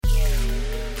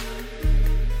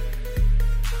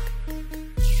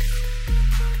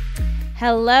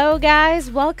Hello,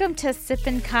 guys. Welcome to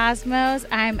Sippin' Cosmos.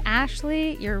 I'm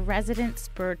Ashley, your resident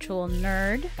spiritual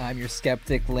nerd. I'm your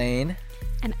skeptic, Lane.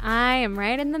 And I am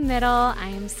right in the middle. I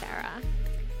am Sarah.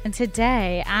 And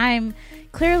today, I'm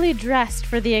clearly dressed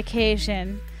for the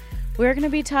occasion. We're going to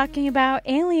be talking about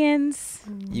aliens.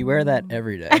 You wear that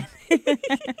every day.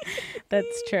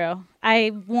 That's true.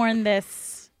 I worn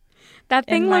this. That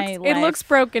thing it looks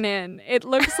broken in. It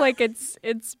looks like it's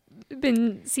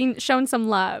been shown some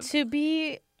love. To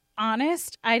be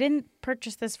honest, I didn't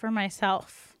purchase this for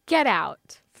myself. Get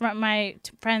out. From my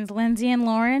friends Lindsay and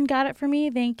Lauren got it for me.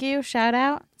 Thank you. Shout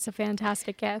out. It's a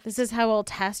fantastic gift. This is how we'll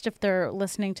test if they're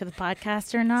listening to the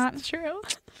podcast or not. It's true.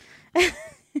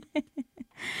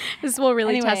 This will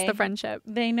really test Anyway, the friendship.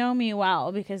 They know me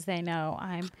well because they know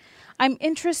I'm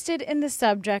interested in the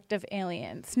subject of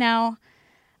aliens. Now,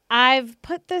 I've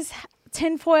put this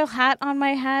tinfoil hat on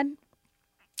my head.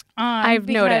 I've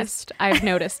noticed it.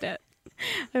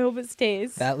 I hope it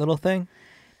stays. That little thing?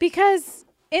 Because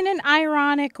in an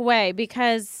ironic way,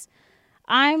 because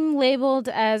I'm labeled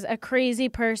as a crazy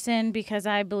person because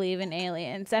I believe in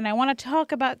aliens. And I want to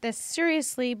talk about this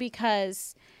seriously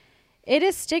because it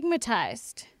is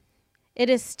stigmatized. It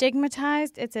is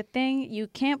stigmatized. It's a thing. You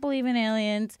can't believe in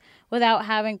aliens without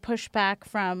having pushback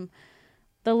from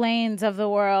the lanes of the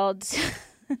world,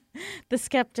 the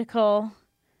skeptical.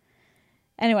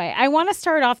 Anyway, I want to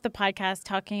start off the podcast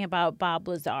talking about Bob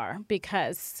Lazar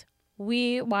because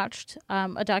we watched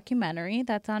a documentary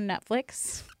that's on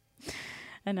Netflix.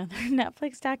 Another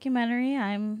Netflix documentary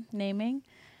I'm naming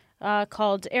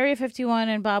called Area 51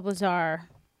 and Bob Lazar.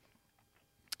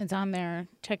 It's on there.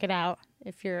 Check it out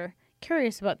if you're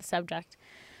curious about the subject.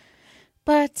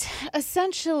 But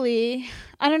essentially,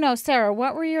 I don't know, Sarah,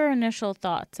 what were your initial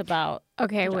thoughts about the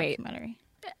documentary?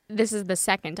 This is the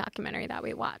second documentary that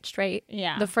we watched, right?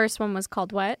 Yeah. The first one was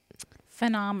called what?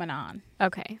 Phenomenon.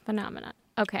 Okay, Phenomenon.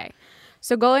 Okay.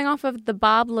 So going off of the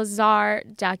Bob Lazar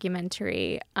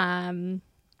documentary,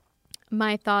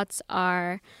 my thoughts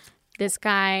are this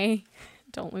guy...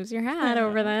 Don't lose your hat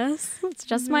over this. It's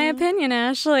just my opinion,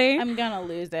 Ashley. I'm going to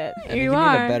lose it. I think you need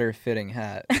a better fitting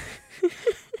hat.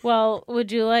 Well,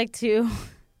 would you like to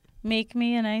make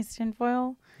me a nice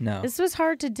tinfoil? No. This was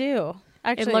hard to do.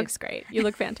 Actually, It looks great. You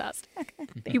look fantastic.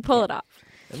 You pull it off.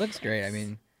 It looks great. I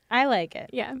mean, I like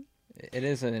it. Yeah, it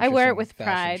is an I wear it interesting with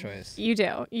fashion pride. choice. you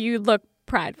do. You look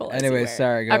prideful. as you Anyway, wear it.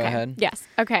 Sarah, go Okay. ahead. Yes.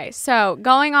 Okay. So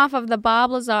going off of the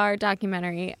Bob Lazar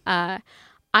documentary,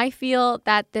 I feel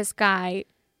that this guy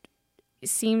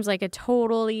seems like a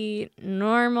totally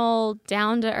normal,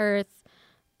 down-to-earth,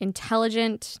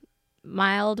 intelligent,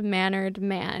 mild-mannered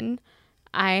man.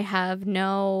 I have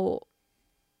no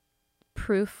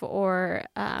proof or,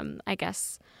 I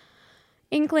guess,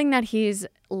 inkling that he's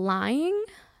lying.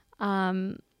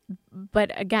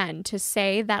 But again, to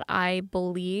say that I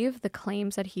believe the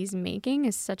claims that he's making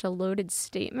is such a loaded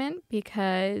statement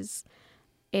because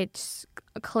it's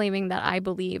claiming that I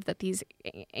believe that these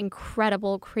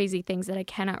incredible, crazy things that I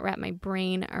cannot wrap my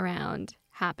brain around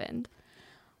happened.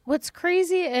 What's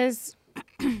crazy is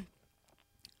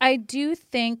I do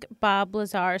think Bob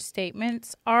Lazar's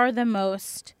statements are the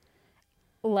most,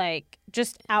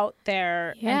 just out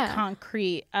there and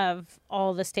concrete of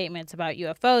all the statements about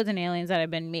UFOs and aliens that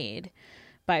have been made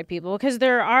by people. Because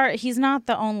he's not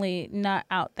the only nut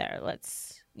out there.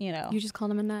 You just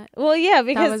called him a nut. Well, yeah,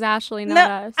 because that was Ashley,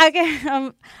 not us.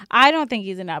 I don't think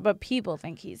he's a nut, but people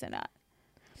think he's a nut.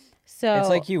 So It's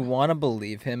like you want to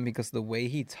believe him because the way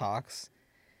he talks,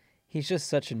 he's just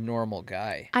such a normal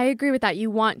guy. I agree with that. You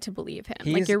want to believe him.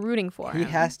 You're rooting for him. He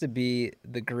has to be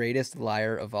the greatest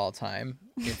liar of all time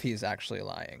if he's actually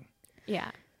lying.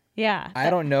 Yeah. Yeah. I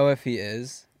don't know if he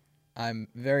is. I'm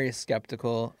very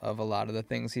skeptical of a lot of the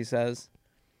things he says.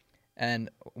 And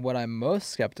what I'm most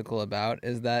skeptical about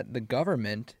is that the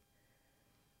government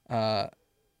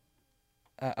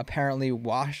apparently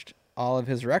washed all of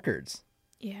his records.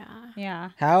 Yeah. Yeah.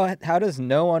 How does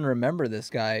no one remember this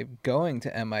guy going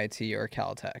to MIT or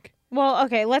Caltech? Well,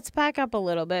 okay, let's back up a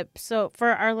little bit. So for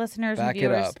our listeners and Back it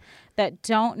viewers up. that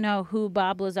don't know who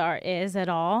Bob Lazar is at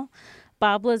all,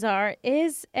 Bob Lazar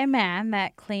is a man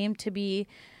that claimed to be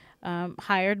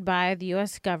hired by the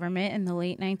U.S. government in the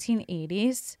late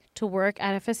 1980s to work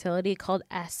at a facility called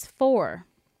S4.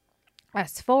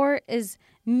 S4 is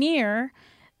near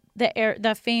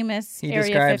the famous He Area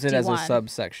 51. describes it as a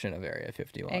subsection of Area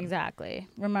 51. Exactly.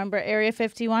 Remember Area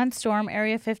 51, Storm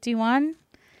Area 51?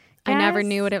 I never Yes.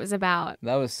 knew what it was about.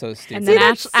 That was so stupid. And See, then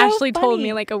that's so Ashley told funny.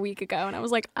 me like a week ago, and I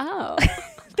was like, oh.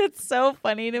 That's so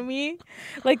funny to me.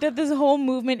 Like that this whole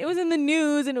movement, it was in the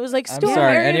news and it was like, I'm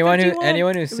sorry. Area Anyone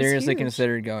 51. who was seriously huge.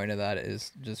 considered going to that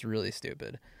is just really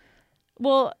stupid.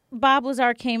 Well, Bob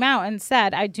Lazar came out and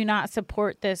said, I do not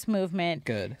support this movement.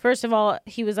 Good. First of all,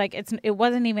 he was like, it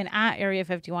wasn't even at Area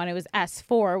 51. It was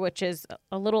S4, which is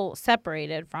a little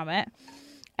separated from it.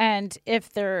 And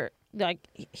if they're, like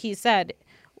he said,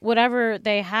 whatever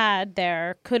they had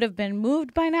there could have been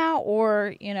moved by now,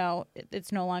 or, you know,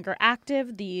 it's no longer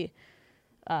active, the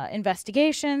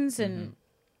investigations and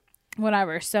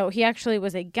whatever. So he actually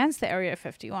was against the Area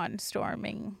 51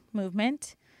 storming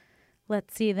movement.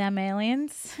 Let's see them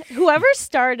aliens. Whoever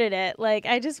started it, like,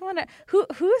 I just want to,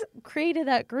 who created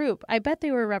that group? I bet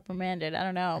they were reprimanded. I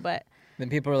don't know, but. Then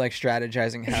people were like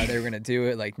strategizing how they were going to do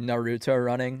it, like Naruto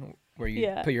running, where you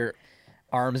put your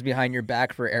arms behind your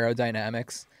back for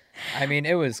aerodynamics. I mean,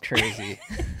 it was crazy.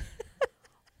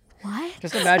 What?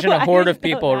 Just imagine a horde of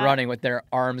people running with their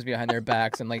arms behind their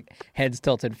backs and like heads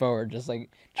tilted forward, just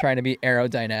like trying to be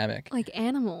aerodynamic. Like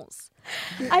animals.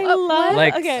 I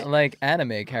love like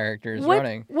anime characters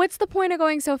running. What's the point of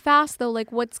going so fast though?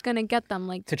 Like, what's gonna get them?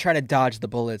 Like to try to dodge the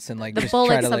bullets and like the just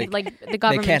bullets try to of, like the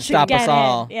government. They can't should stop get us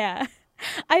all. Yeah.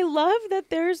 I love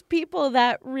that there's people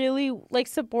that really like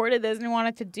supported this and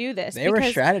wanted to do this. They were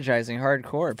strategizing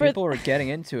hardcore. People were getting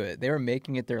into it. They were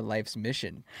making it their life's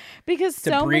mission. Because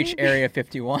to breach Area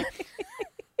 51.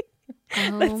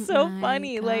 That's so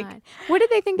funny. God. Like, what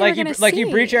did they think they were going to see? Like you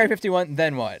breach Area 51,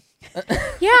 then what?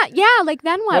 Yeah. Like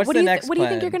then what? What's What the do you next what do you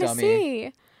think plan, you're going to dummy?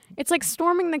 see? It's like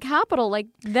storming the Capitol. Like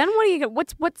then what do you get?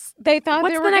 What's they thought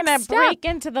what's they the were next going to step? break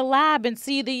into the lab and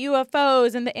see the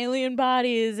UFOs and the alien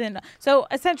bodies. And so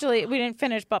essentially, we didn't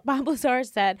finish, but Bob Lazar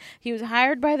said he was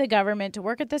hired by the government to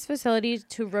work at this facility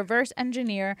to reverse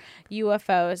engineer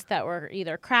UFOs that were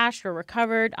either crashed or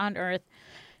recovered on Earth,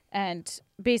 and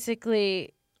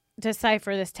basically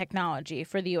decipher this technology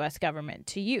for the U.S. government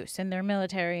to use in their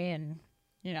military and,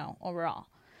 you know, overall.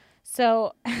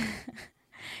 So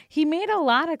he made a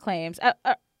lot of claims.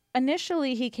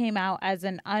 Initially, he came out as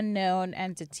an unknown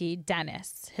entity,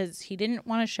 Dennis. He didn't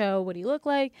want to show what he looked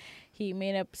like. He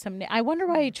made up some. I wonder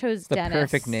why he chose the Dennis.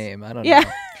 Perfect name. I don't know.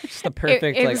 It's the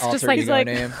perfect it was like just alter like, ego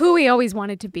name. Who he always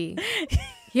wanted to be.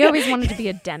 He always wanted to be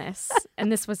a Dennis,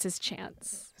 and this was his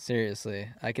chance. Seriously,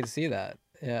 I could see that.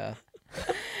 Yeah.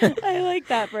 I like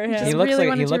that for him. He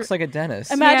looks like a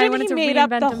dentist. Imagine wanted he to made up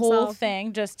reinvent the whole himself.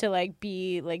 thing just to like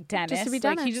be like Dennis. Just to be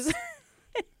Like, Dennis. he just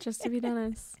Just to be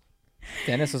Dennis.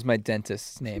 Dennis was my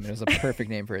dentist's name. It was a perfect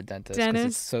name for a dentist because Dennis.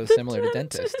 it's so similar to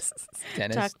dentist.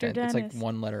 Dennis. Dr. It's like Dennis.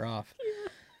 one letter off.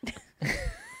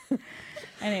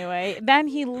 Anyway, then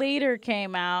he later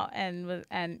came out and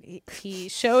he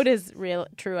showed his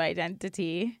true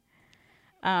identity.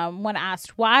 When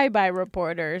asked why by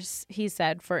reporters, he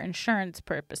said for insurance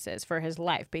purposes, for his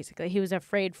life. Basically, he was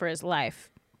afraid for his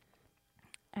life,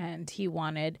 and he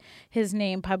wanted his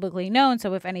name publicly known.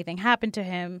 So if anything happened to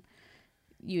him,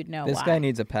 you'd know This why. guy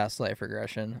needs a past life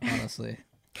regression, honestly.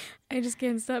 I just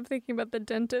can't stop thinking about the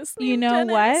dentist. You know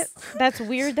Dennis. what? That's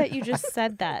weird that you just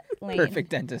said that, Lane. Perfect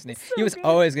dentist name. So He was good.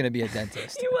 always going to be a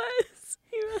dentist. He was.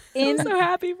 I'm so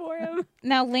happy for him.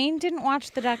 Now, Lane didn't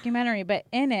watch the documentary, but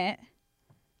in it,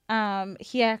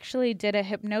 he actually did a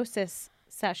hypnosis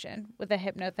session with a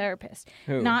hypnotherapist.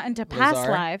 Who? Not into past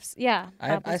Lazar? lives. Yeah.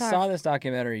 Bob I Lazar. saw this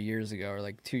documentary years ago, or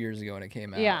like 2 years ago when it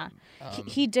came out. Yeah.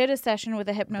 He did a session with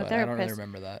a but I don't really hypnotherapist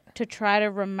remember that. to try to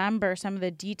remember some of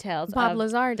the details Bob of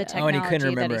Lazar the did. Oh, and technology he couldn't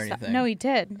remember that he saw. anything. No, he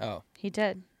did. Oh. He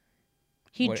did.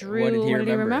 He What- drew. what did he What did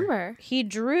he remember? remember? He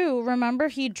drew. Remember,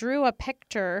 he drew a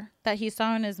picture that he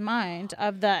saw in his mind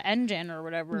of the engine or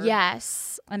whatever.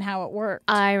 Yes. And how it worked.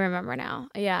 I remember now.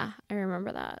 Yeah, I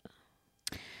remember that.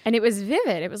 And it was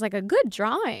vivid. It was like a good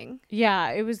drawing.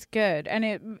 Yeah, it was good. And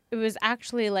it was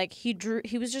actually like he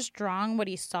was just drawing what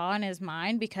he saw in his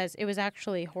mind, because it was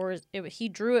actually he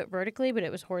drew it vertically, but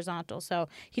it was horizontal. So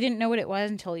he didn't know what it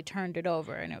was until he turned it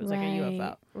over, and it was like a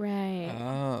UFO. Right.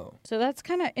 Oh. So that's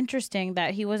kind of interesting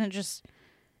that he wasn't just,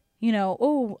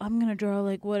 oh, I'm going to draw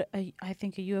like what I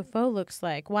think a UFO looks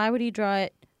like. Why would he draw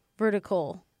it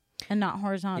vertical and not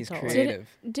horizontal? He's creative.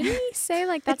 Didn't he say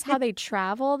like that's how they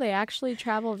travel? They actually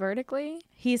travel vertically?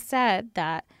 He said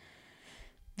that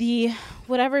the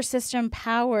whatever system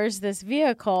powers this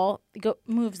vehicle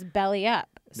moves belly up.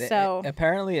 So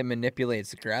apparently it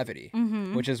manipulates gravity,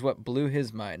 Mhm. which is what blew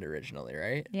his mind originally,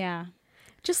 right? yeah.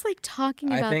 Just like talking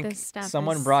about I think this stuff.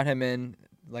 someone is- brought him in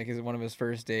like as one of his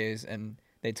first days, and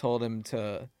they told him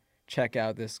to check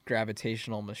out this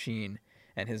gravitational machine,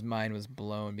 and his mind was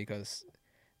blown because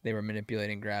they were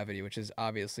manipulating gravity, which has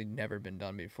obviously never been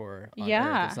done before on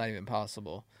Yeah. Earth. It's not even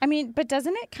possible. I mean, but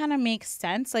doesn't it kind of make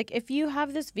sense? Like, if you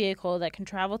have this vehicle that can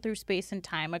travel through space and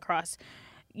time across,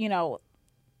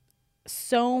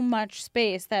 so much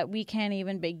space that we can't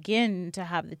even begin to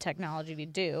have the technology to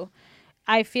do,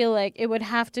 I feel like it would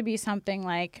have to be something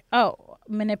like, oh,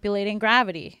 manipulating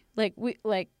gravity.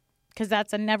 Because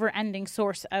that's a never-ending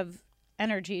source of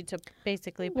energy to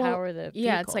basically power the vehicle.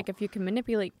 Yeah, it's like if you can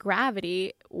manipulate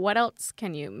gravity, what else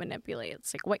can you manipulate?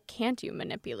 It's like, what can't you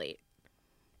manipulate?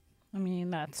 I mean,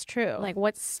 that's true. Like,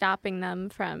 what's stopping them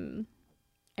from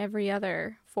every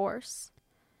other force?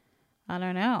 I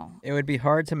don't know. It would be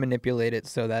hard to manipulate it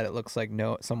so that it looks like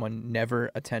someone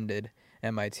never attended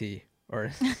MIT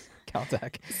or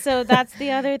Caltech. So that's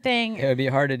the other thing. It would be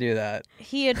hard to do that.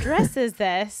 He addresses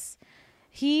this.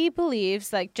 He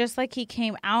believes, like, just like he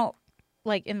came out,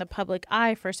 like, in the public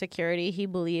eye for security, he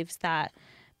believes that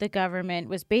the government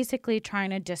was basically trying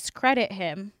to discredit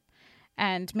him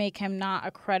and make him not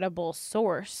a credible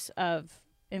source of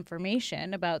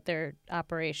information about their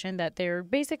operation, that they're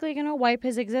basically going to wipe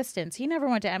his existence. He never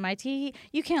went to MIT.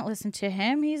 You can't listen to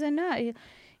him. He's a nut,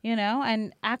 you know?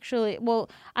 And actually, well,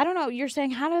 I don't know. You're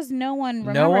saying, how does no one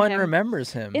remember him? No one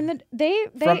remembers him. They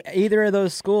from either of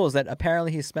those schools that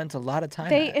apparently he spent a lot of time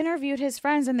They at. interviewed his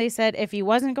friends, and they said if he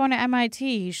wasn't going to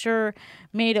MIT, he sure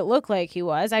made it look like he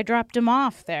was. I dropped him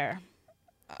off there.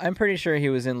 I'm pretty sure he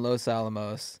was in Los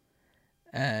Alamos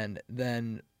and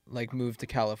then like moved to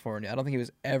California. I don't think he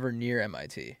was ever near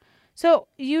MIT. So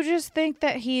you just think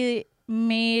that he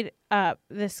made up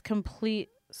this complete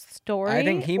story? I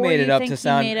think he or made you it up think to he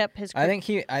sound. made up his I think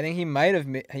he might have.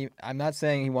 I'm not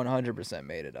saying he 100%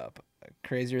 made it up.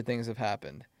 Crazier things have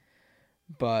happened,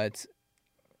 but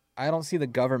I don't see the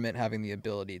government having the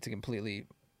ability to completely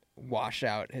wash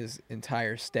out his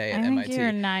entire stay at I think MIT.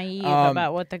 you're naive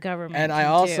about what the government And can I do.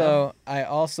 also,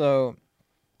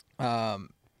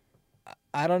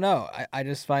 I don't know. I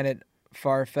just find it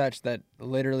far-fetched that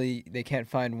literally they can't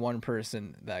find one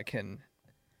person that can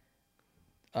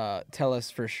tell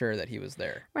us for sure that he was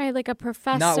there. Right, like a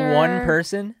professor. Not one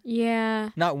person? Yeah.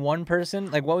 Not one person?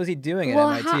 Like, what was he doing at Well,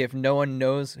 MIT if no one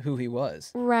knows who he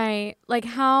was? Right. Like,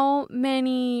 how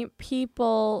many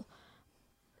people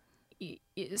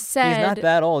said He's not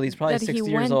that old. He's probably that 60 he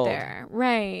years went old. there?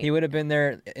 Right. He would have been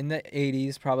there in the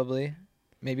 80s probably.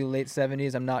 Maybe late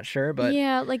 70s, I'm not sure, but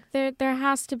yeah, like there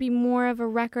has to be more of a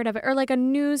record of it, or like a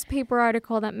newspaper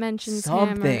article that mentions him, or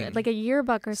Something. like a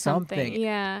yearbook or something. Something.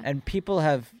 Yeah. and people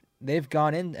they've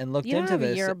gone in and looked You don't into have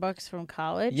this. yearbooks from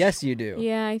college? Yes, you do.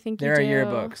 Yeah, I think There you are do.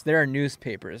 yearbooks. There are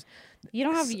newspapers. You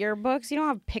don't have yearbooks? You don't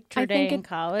have picture I day think in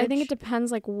college? I think it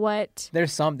depends, like what.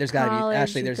 There's got to be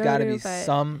college you there's go got to to, be but-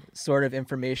 some sort of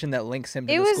information that links him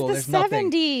to It the was school. the There's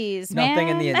nothing 70s, man.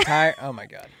 in the entire Oh my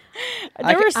god.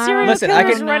 There were serial Listen,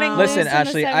 killers running loose Listen, in the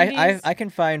Ashley, 70s. I can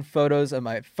find photos of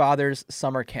my father's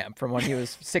summer camp from when he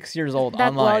was 6 years old That-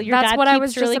 online. well, your That's dad what I keeps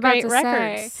was just really about great to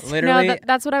records. say. Literally, No,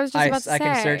 that's what I was just about to say. I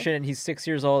can search it, and he's 6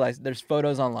 years old. There's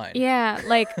photos online. Yeah,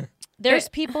 like. There's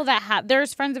people that have,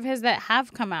 there's friends of his that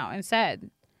have come out and said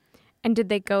And did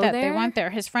they go that there? they went there.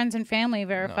 His friends and family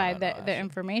verified no, the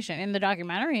information. In the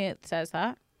documentary, it says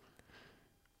that.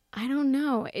 I don't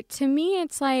know. To me,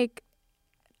 it's like.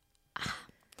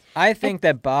 I think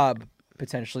that Bob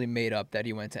potentially made up that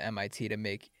he went to MIT to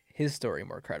make his story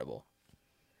more credible.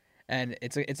 And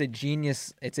it's a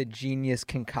genius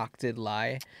concocted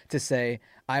lie to say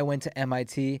I went to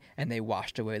MIT and they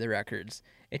washed away the records.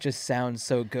 It just sounds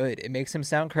so good. It makes him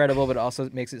sound credible, but also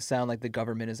makes it sound like the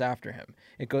government is after him.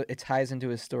 It ties into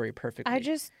his story perfectly. I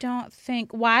just don't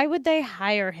think. Why would they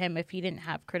hire him if he didn't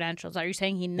have credentials? Are you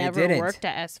saying he never didn't. worked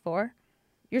at S4?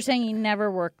 You're saying he never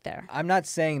worked there. I'm not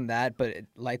saying that, but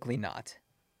likely not.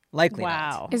 Likely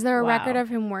Wow. not. Is there a record Wow. of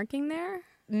him working there?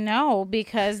 No,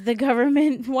 because the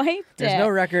government wiped There's it. no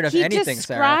record of He anything,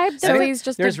 described Sarah. So I think he's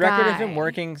just a there's record of him guy.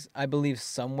 working, I believe,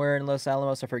 somewhere in Los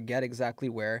Alamos. I forget exactly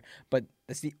where, but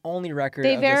it's the only record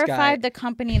They of this guy. verified the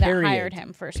company that Period. hired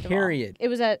him, first of all. Period. It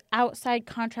was an outside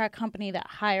contract company that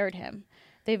hired him.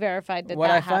 They verified that What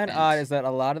that I find happened. odd is that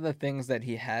a lot of the things that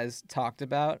he has talked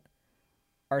about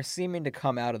are seeming to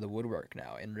come out of the woodwork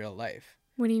now in real life.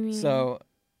 What do you mean? So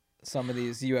some of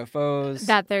these UFOs,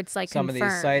 that there's like some of these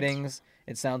confirmed. sightings,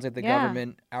 it sounds like Yeah.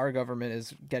 our government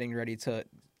is getting ready to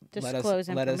Disclose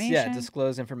let us information.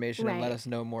 disclose information and let Right. us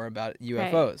know more about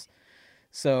UFOs.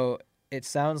 So it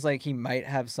sounds like he might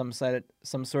have some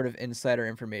sort of insider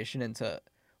information into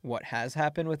what has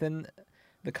happened within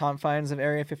the confines of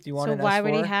Area 51 So and why S4.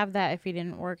 would he have that if he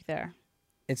didn't work there?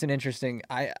 It's an interesting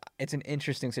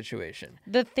situation.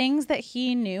 The things that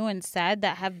he knew and said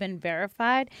that have been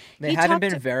verified. They he haven't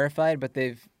talked been verified, but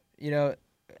they've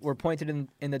were pointed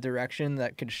in the direction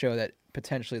that could show that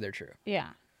potentially they're true. Yeah.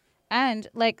 And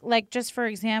like just for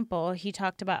example, he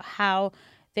talked about how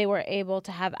they were able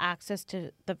to have access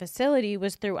to the facility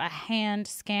was through a hand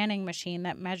scanning machine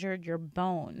that measured your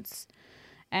bones.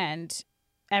 And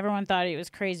everyone thought he was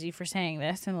crazy for saying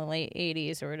this in the late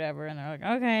 80s or whatever. And they're like,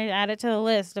 okay, add it to the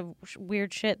list of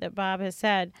weird shit that Bob has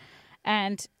said.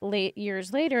 And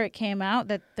years later, it came out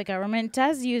that the government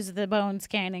does use the bone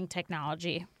scanning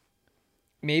technology.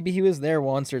 Maybe he was there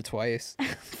once or twice.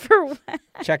 For what?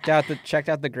 checked out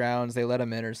the grounds. They let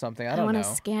him in or something. I don't want know.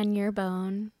 to scan your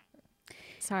bone.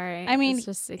 Sorry. I mean,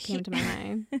 it came to my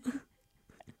mind.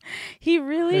 He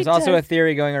really There's also a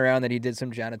theory going around that he did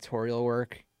some janitorial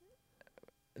work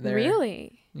there.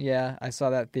 Really? Yeah, I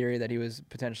saw that theory that he was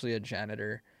potentially a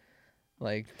janitor.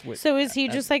 So is he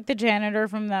just like the janitor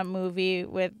from that movie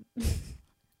with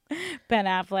Ben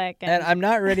Affleck? And I'm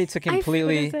not ready to What is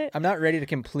completely it? I'm not ready to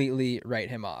completely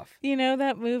write him off. You know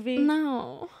that movie?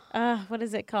 No. What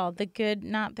is it called? I think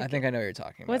I know what you're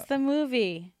talking about. What's the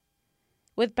movie?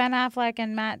 With Ben Affleck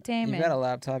and Matt Damon. You've got a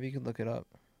laptop, you could look it up.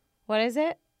 What is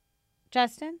it?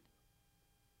 Justin?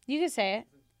 You can say it.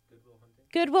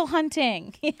 Good Will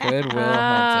Hunting. Yeah. Good Will Hunting. Oh,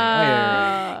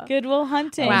 yeah, right. Good Will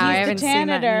Hunting. Wow, I He's the haven't seen that in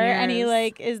janitor, and he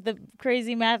years. is the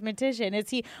crazy mathematician.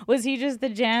 Was he just the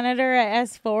janitor at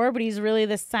S4, but he's really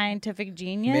the scientific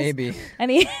genius? Maybe. And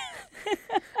he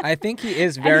I think he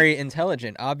is very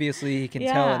intelligent. Obviously, he can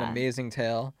tell an Yeah. amazing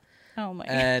tale. Oh my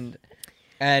god.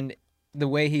 And the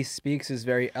way he speaks is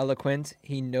very eloquent.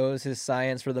 He knows his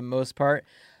science for the most part.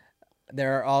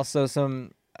 There are also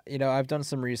some, I've done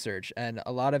some research, and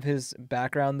a lot of his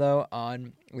background, though,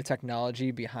 on the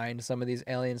technology behind some of these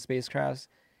alien spacecrafts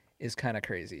is kind of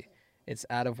crazy. It's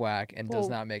out of whack and does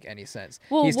not make any sense.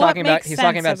 Well, He's what talking about makes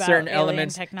certain sense about alien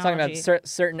elements. He's talking about technology?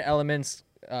 certain elements,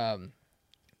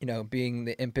 being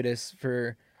the impetus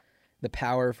for the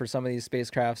power for some of these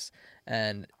spacecrafts,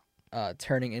 and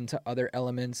turning into other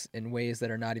elements in ways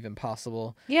that are not even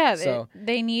possible. Yeah, So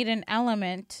they need an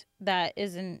element that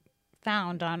isn't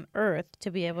found on Earth to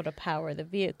be able to power the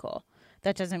vehicle.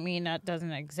 That doesn't mean that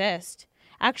doesn't exist.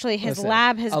 Actually, his listen,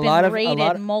 lab has a been lot of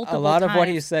raided multiple times. a lot of what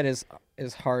he said is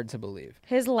hard to believe.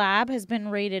 His lab has been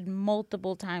raided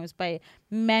multiple times by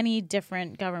many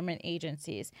different government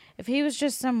agencies. If he was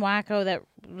just some wacko that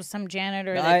was some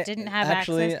janitor that didn't have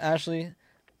access. Actually,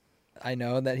 I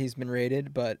know that he's been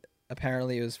raided, but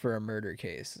apparently it was for a murder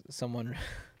case. Someone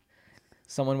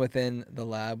within the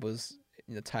lab was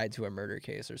tied to a murder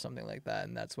case or something like that,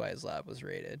 and that's why his lab was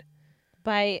raided.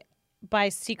 By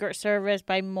Secret Service,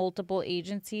 by multiple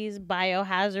agencies,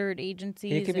 biohazard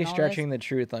agencies. He could be and all stretching this. the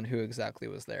truth on who exactly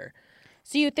was there.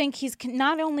 So you think he's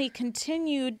not only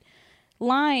continued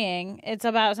lying, it's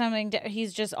about something,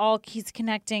 he's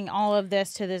connecting all of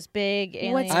this to this big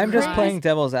alien. What's I'm just crime. playing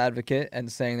devil's advocate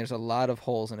and saying there's a lot of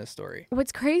holes in his story.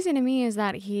 What's crazy to me is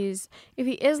that if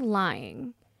he is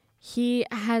lying, he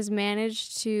has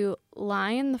managed to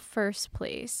lie in the first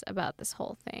place about this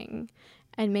whole thing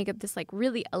and make up this like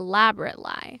really elaborate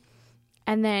lie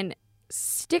and then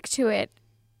stick to it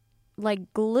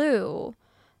like glue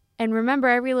and remember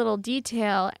every little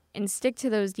detail and stick to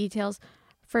those details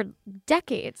for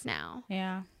decades now.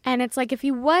 Yeah. And it's like, if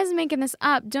he was making this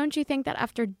up, don't you think that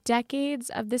after decades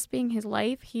of this being his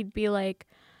life, he'd be like,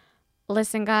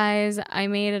 listen, guys, I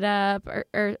made it up,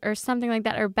 or something like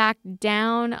that, or back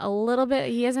down a little bit?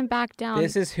 He hasn't backed down.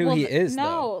 This is who he is,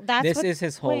 No, though. this is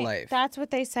his whole life. That's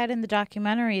what they said in the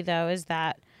documentary, though, is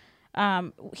that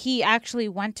he actually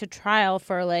went to trial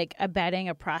for like abetting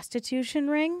a prostitution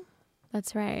ring.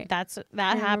 That's right. That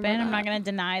remember happened. I'm not that. going to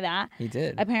deny that. He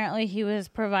did. Apparently, he was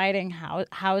providing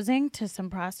housing to some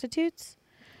prostitutes.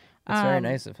 That's very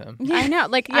nice of him. I know.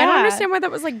 Like, I Yeah. don't understand why that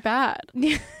was like bad.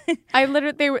 I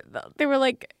literally, they were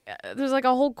like, there's like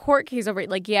a whole court case over it.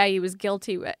 Like, yeah, he was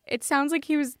guilty. It sounds like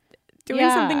he was doing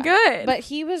something good. But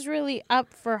he was really up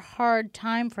for hard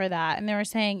time for that. And they were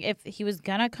saying if he was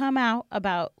going to come out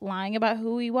about lying about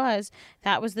who he was,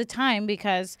 that was the time,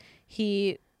 because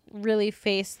he really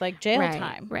faced like jail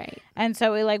time. Right. And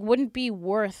so it like wouldn't be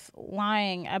worth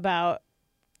lying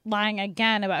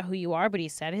again about who you are. But he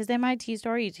said his MIT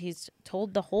story. He's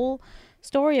told the whole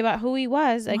story about who he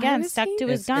was. Again, was stuck he to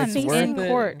his It's- guns it's in worth it.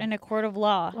 court, in a court of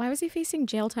law. Why was he facing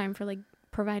jail time for like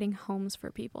providing homes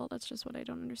for people? That's just what I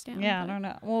don't understand. Yeah, I but, don't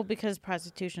know. Well, because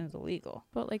prostitution is illegal.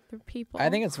 But like the people. I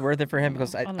think it's worth it for him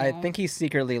because I don't I know. think he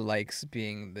secretly likes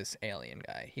being this alien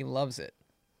guy. He loves it.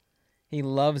 He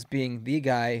loves being the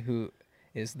guy who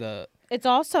is the... It's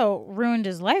also ruined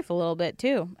his life a little bit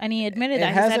too, and he admitted It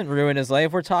that. hasn't ruined his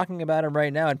life. We're talking about him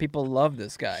right now, and people love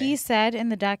this guy. He said in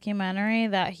the documentary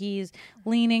that he's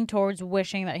leaning towards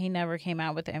wishing that he never came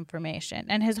out with the information.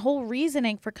 And his whole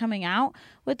reasoning for coming out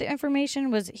with the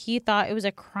information was he thought it was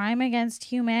a crime against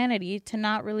humanity to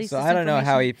not release So this I don't know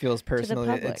how information he feels the personally.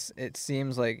 public. It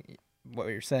seems like what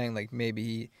you're saying, like maybe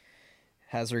he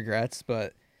has regrets,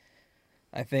 but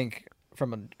I think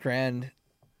from a grand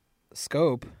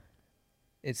scope,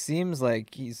 it seems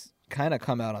like he's kind of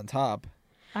come out on top.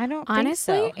 I don't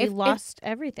Honestly, think so. He if- lost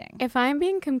everything. If I'm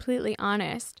being completely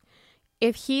honest,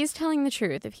 if he's telling the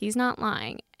truth, if he's not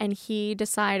lying, and he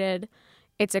decided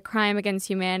it's a crime against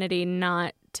humanity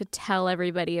not to tell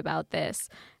everybody about this,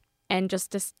 and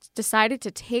just decided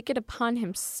to take it upon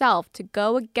himself to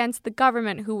go against the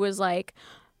government, who was like,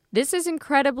 this is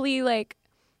incredibly like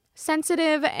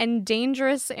sensitive and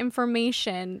dangerous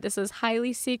information. This is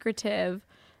highly secretive.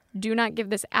 Do not give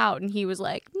this out. And he was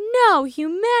like, no,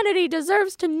 humanity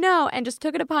deserves to know, and just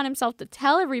took it upon himself to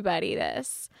tell everybody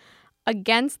this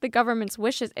against the government's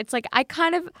wishes. It's like I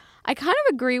kind of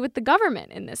agree with the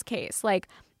government in this case. Like,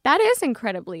 that is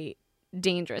incredibly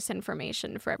dangerous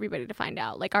information for everybody to find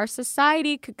out. Like, our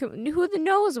society who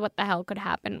knows what the hell could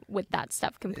happen with that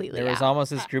stuff completely There was out.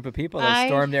 almost this group of people that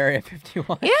stormed Area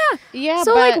 51. Yeah. Yeah,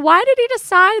 So, but like, why did he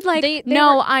decide, like, they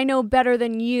no, were- I know better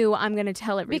than you, I'm going to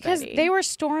tell everybody? because they were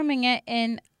storming it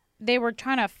and they were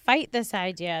trying to fight this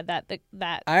idea that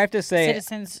that I have to say,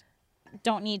 citizens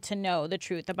don't need to know the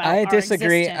truth about I our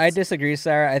disagree. I existence. disagree,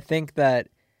 Sarah. I think that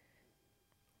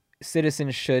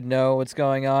citizens should know what's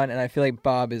going on, and I feel like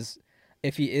Bob is,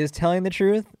 if he is telling the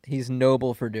truth, he's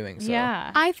noble for doing so.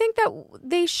 Yeah. I think that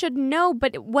they should know,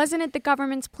 but wasn't it the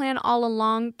government's plan all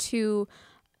along to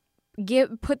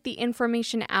put the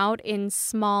information out in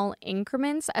small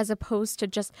increments as opposed to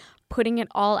just putting it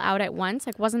all out at once?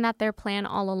 Like, wasn't that their plan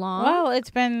all along? Well,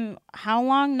 it's been how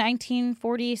long?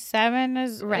 1947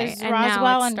 is Right, is and now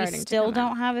Roswell, it's and we starting to still come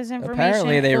don't have this information.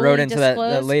 Apparently, they fully wrote into that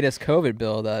disclosed. latest COVID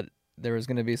bill that there was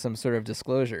going to be some sort of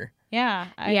disclosure. Yeah,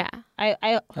 Yeah. I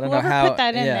don't know whoever how- put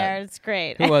that in yeah. there, it's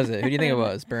great. Who was it? Who do you think it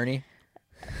was? Bernie?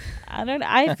 I don't.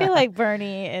 I feel like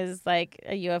Bernie is like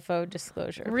a UFO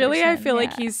disclosure. Really? I person. feel like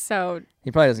Yeah. he's so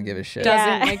He probably doesn't give a shit.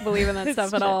 Yeah. doesn't like believe in that It's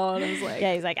stuff at true. all. And it's like,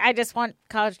 Yeah, he's like, I just want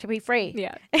college to be free.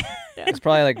 yeah. It's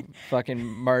probably like fucking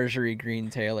Marjorie Green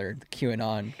Taylor, the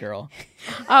QAnon girl.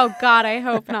 Oh God, I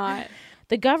hope not.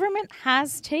 The government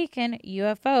has taken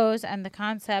UFOs and the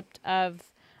concept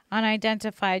of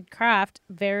unidentified craft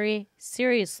very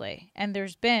seriously, and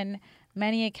there's been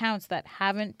many accounts that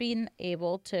haven't been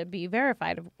able to be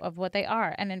verified of what they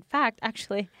are. And in fact,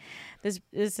 actually, this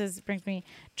brings me.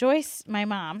 Joyce, my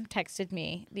mom, texted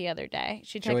me the other day.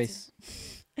 She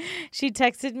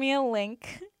texted me a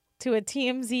link to a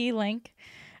TMZ link.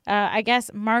 I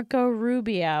guess Marco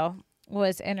Rubio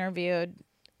was interviewed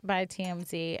by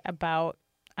TMZ about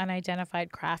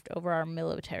unidentified craft over our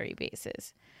military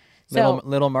bases. So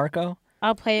Little Marco?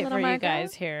 I'll play it Little for you Marco?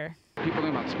 guys here. People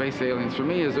think about space aliens. For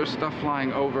me, is there's stuff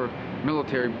flying over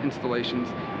military installations,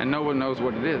 and no one knows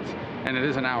what it is, and it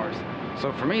isn't ours.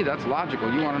 So for me, that's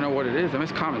logical. You want to know what it is. I mean,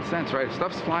 it's common sense, right? If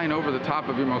stuff's flying over the top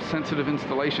of your most sensitive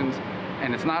installations,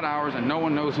 and it's not ours, and no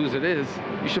one knows whose it is,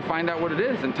 you should find out what it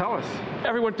is and tell us.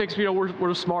 Everyone thinks, we're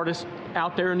the smartest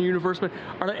out there in the universe, but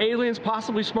are the aliens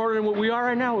possibly smarter than what we are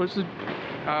right now?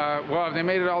 Well, if they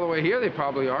made it all the way here, they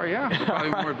probably are, yeah. They're probably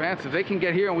more advanced. If they can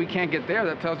get here and we can't get there,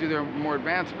 that tells you they're more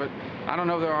advanced. But I don't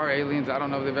know if there are aliens. I don't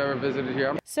know if they've ever visited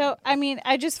here. So, I mean,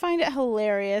 I just find it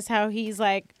hilarious how he's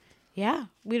like, yeah,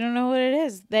 we don't know what it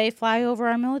is. They fly over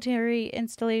our military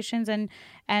installations and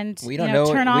We you don't know,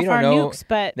 know. turn off we don't our know. nukes,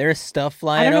 but There's stuff I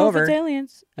flying don't know over. if it's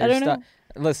aliens. I There's don't know.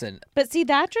 Listen, But see,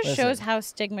 that just shows Listen. how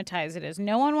stigmatized it is.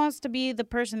 No one wants to be the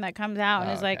person that comes out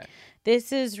and Oh, is like, okay.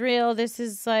 this is real. This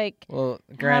is like, well,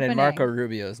 granted, happening. Marco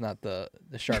Rubio is not the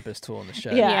sharpest tool in the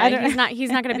shed. Yeah, I Yeah, don't-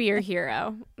 he's not going to be your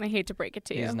hero. I hate to break it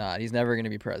to you. He's not. He's never going to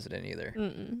be president either.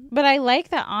 but I like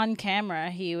that on camera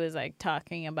he was like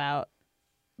talking about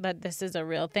that this is a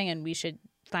real thing and we should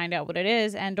find out what it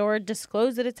is and or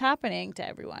disclose that it's happening to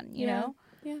everyone, you know?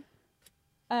 Yeah.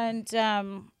 And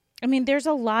I mean, there's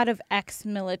a lot of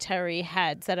ex-military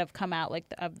heads that have come out, like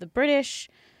of the British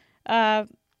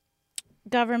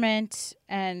government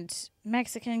and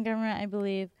Mexican government, I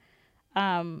believe,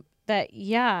 that,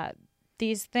 yeah,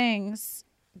 these things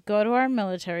go to our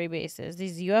military bases,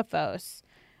 these UFOs.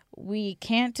 We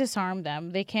can't disarm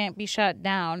them. They can't be shut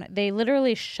down. They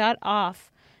literally shut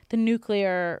off the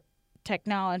nuclear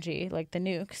technology, like the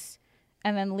nukes,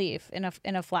 and then leave in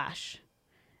a flash.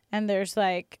 And there's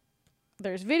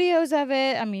videos of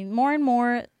it. I mean, more and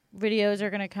more videos are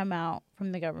going to come out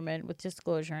from the government with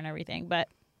disclosure and everything. But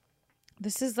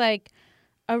this is like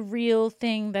a real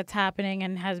thing that's happening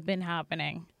and has been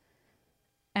happening.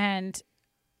 And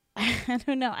I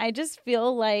don't know. I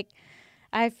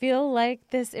feel like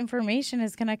this information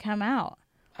is going to come out.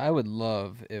 I would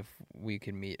love if we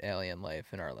could meet alien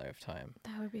life in our lifetime.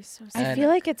 That would be so I sad. And- feel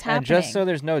like it's happening. And just so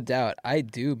there's no doubt, I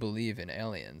do believe in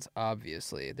aliens,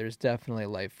 obviously. There's definitely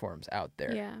life forms out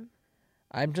there. Yeah.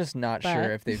 I'm just not But-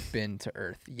 sure if they've been to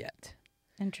Earth yet.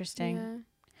 Interesting. Yeah.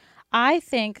 I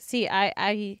think. See,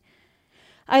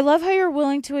 I love how you're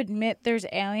willing to admit there's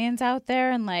aliens out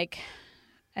there and like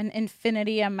an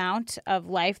infinity amount of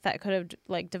life that could have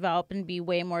like developed and be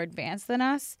way more advanced than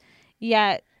us.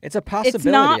 Yet It's a possibility. it's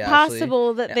not actually.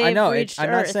 possible that they've I know. reached I'm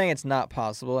Earth. not saying it's not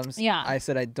possible. Yeah. I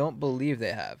said I don't believe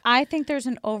they have. I think there's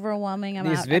an overwhelming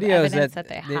amount These of videos evidence that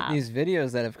they have. these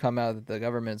videos that have come out that the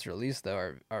government's released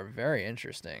though are very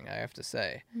interesting. I have to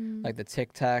say, like the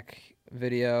Tic Tac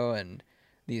video and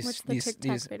these What's the these Tic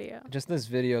Tac these video? just this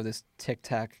video of this Tic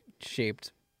Tac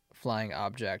shaped flying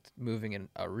object moving in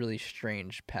a really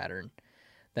strange pattern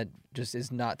that just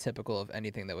is not typical of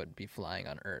anything that would be flying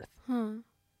on Earth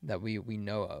that we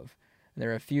know of. And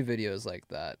there are a few videos like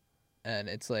that, and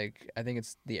it's like I think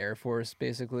it's the Air Force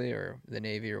basically or the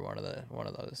Navy or one of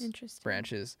those Interesting.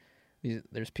 branches.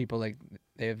 There's people like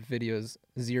they have videos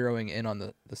zeroing in on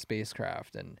the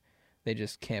spacecraft and they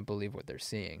just can't believe what they're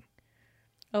seeing.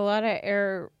 A lot of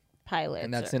air pilots.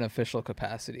 And that's in official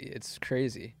capacity. It's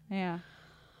crazy. Yeah.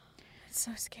 It's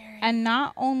so scary. And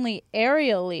not only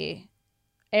aerial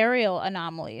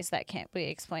anomalies that can't be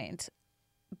explained,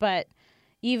 but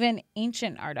even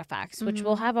ancient artifacts, which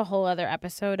we'll have a whole other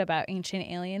episode about ancient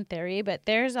alien theory. But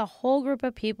there's a whole group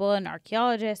of people and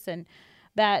archaeologists and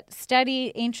that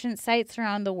study ancient sites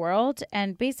around the world.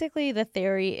 And basically the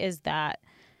theory is that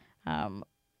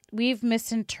we've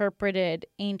misinterpreted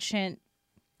ancient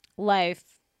life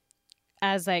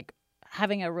as like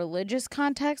having a religious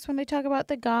context when they talk about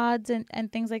the gods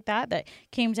and things like that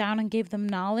came down and gave them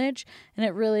knowledge, and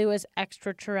it really was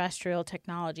extraterrestrial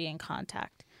technology and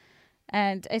contact.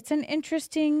 And it's an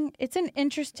interesting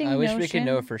I wish we could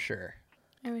know notion. for sure.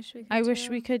 I wish we could. I wish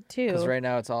we could Because too. right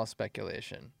now it's all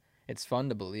speculation. It's fun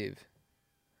to believe.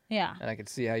 Yeah. And I can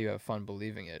see how you have fun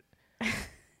believing it.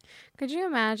 Could you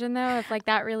imagine though if like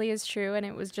that really is true and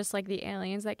it was just like the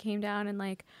aliens that came down and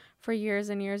like for years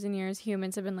and years and years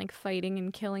humans have been like fighting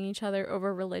and killing each other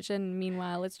over religion.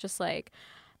 Meanwhile, it's just like,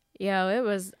 yo, it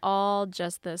was all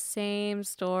just the same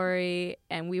story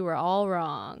and we were all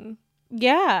wrong.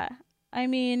 Yeah. I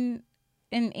mean,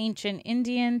 in ancient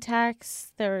Indian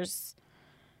texts, there's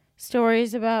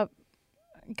stories about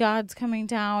gods coming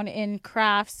down in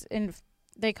crafts, and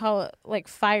they call it like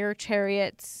fire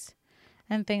chariots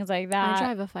and things like that. I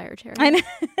drive a fire chariot. I know.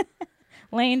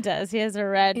 Lane does. He has a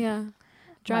red. Yeah.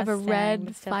 Drive a Mustang. red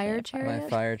It's fire definitely a My chariot.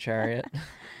 fire chariot.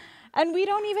 And we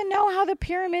don't even know how the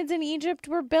pyramids in Egypt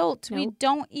were built. We Nope.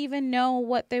 don't even know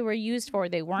what they were used for.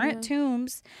 They weren't Yeah.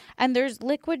 tombs, and there's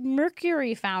liquid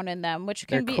mercury found in them, which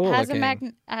can They're be cool has a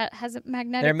looking. has a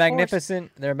magnetic. They're force.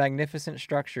 magnificent. They're magnificent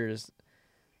structures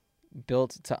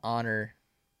built to honor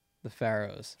the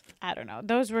pharaohs. I don't know.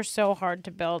 Those were so hard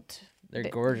to build. They're They-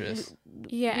 gorgeous.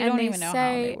 Yeah, We and don't they even know how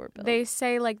say they were built. they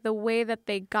say like the way that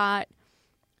they got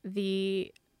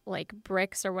the like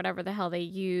bricks or whatever the hell they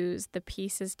use, the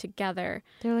pieces together,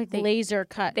 They're like They- laser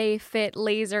cut. they fit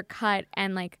laser cut,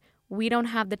 and like we don't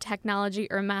have the technology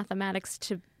or mathematics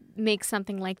to make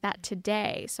something like that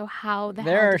today. So how the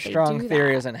There hell are did they strong do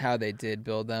theories that? on how they did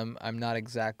build them. I'm not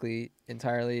exactly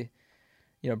entirely,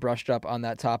 brushed up on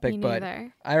that topic, Me but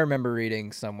neither. I remember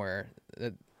reading somewhere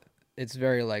that it's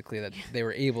very likely that they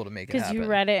were able to make it Because happen. you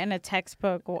read it in a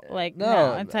textbook. Like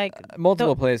No, it's like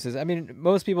multiple places. I mean,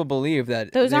 most people believe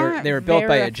that Those they aren't were built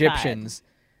by verified. Egyptians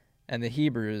and the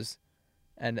Hebrews,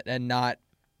 and not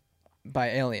by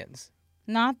aliens.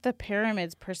 not the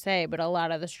pyramids per se, but a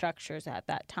lot of the structures at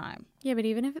that time. Yeah, but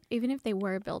even if they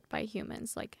were built by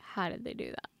humans, like how did they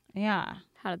do that? Yeah,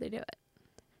 How did they do it?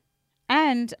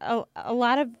 and a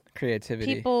lot of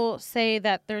Creativity. people say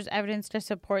that there's evidence to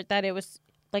support that it was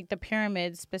like the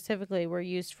pyramids specifically were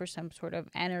used for some sort of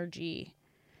energy.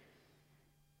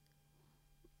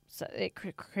 So it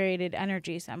created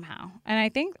energy somehow. And I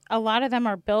think a lot of them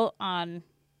are built on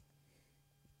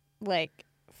like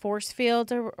force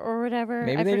fields or whatever.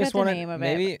 Maybe I they forget just the wanted. name of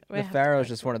Maybe it. but we the have to pharaohs look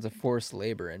just for wanted to force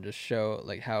labor and just show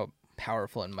like how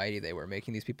powerful and mighty they were,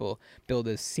 making these people build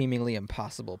a seemingly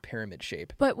impossible pyramid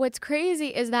shape. But what's crazy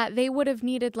is that they would have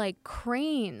needed like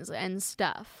cranes and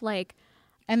stuff. Like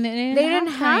And they They didn't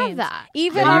have cranes. that.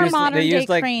 Even our modern they day used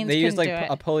like cranes they used couldn't like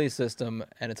do a it. pulley system,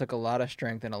 and it took a lot of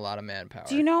strength and a lot of manpower.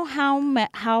 Do you know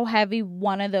how heavy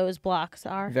one of those blocks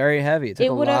are? Very heavy. It took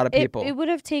a would lot have of people. It would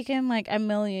have taken like a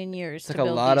million years It took to a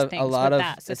build lot these of things a lot with of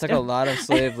that it took a system. lot of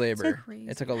slave labor. crazy.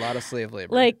 It took a lot of slave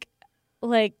labor.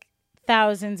 like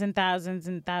thousands and thousands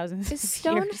and thousands. is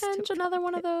of years to Stonehenge another build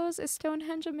one of it. those? Is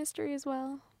Stonehenge a mystery as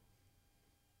well?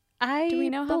 I Do we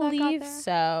know how that got believe there?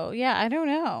 so. Yeah, I don't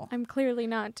know. I'm clearly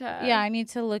not. Yeah, I need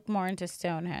to look more into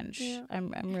Stonehenge. Yeah.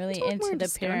 I'm really Let's look more into the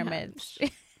into pyramids.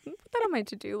 Put that on my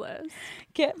to-do list.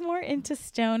 Get more into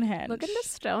Stonehenge. Look into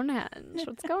Stonehenge.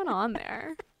 What's going on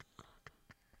there?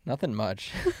 Nothing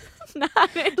much.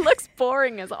 It looks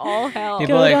boring as all hell.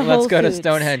 People Go are to like, let's Whole go to Foods.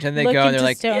 Stonehenge, and they Look go and they're into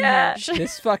like, Stonehenge.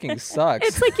 this fucking sucks.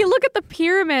 It's like you look at the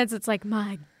pyramids, it's like,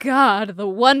 my God, the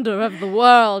wonder of the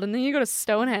world. And then you go to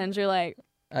Stonehenge, you're like,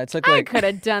 I took I like could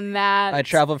have done that. I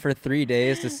traveled for 3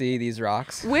 days to see these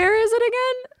rocks Where is it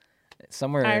again?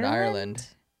 somewhere in Ireland,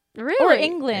 Really? Or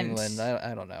England. England.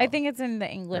 I don't know. I think it's in the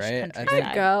English Right? I countryside. think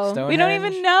I'd go. We don't Stonehenge-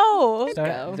 even know.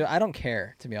 Stone- Dude, I don't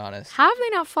care, to be honest. How have they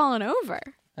not fallen over?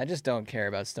 I just don't care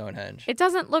about Stonehenge. It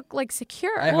doesn't look like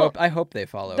secure. I hope they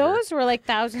fall over. Those were like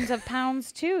thousands of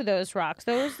pounds too. Those rocks.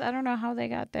 Those I don't know how they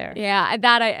got there. Yeah,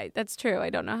 that's true. I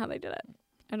don't know how they did it.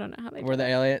 I don't know how they Were did the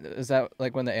it. alien? Is that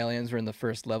like when the aliens were in the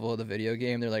first level of the video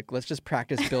game? They're like, let's just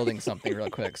practice building something real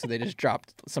quick. So they just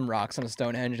dropped some rocks on a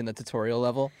Stonehenge in the tutorial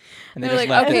level, and they They're just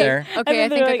like, left okay, it there. And okay, then I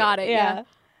they're think I like, got it. Yeah.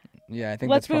 Yeah, I think.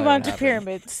 Let's that's move probably on what to happened.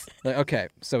 pyramids. Like, okay,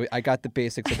 so I got the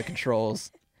basics of the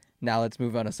controls. Now let's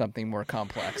move on to something more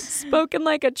complex. Spoken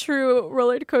like a true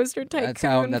roller coaster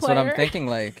tycoon That's what I'm player. thinking.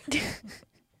 Like,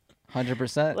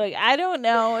 100%. Like I don't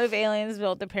know if aliens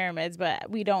built the pyramids, but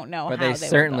we don't know But how they they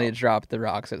certainly were dropped the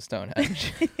rocks at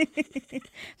Stonehenge. built.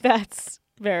 That's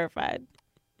verified.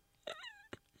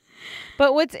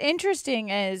 But what's interesting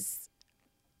is,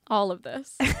 All of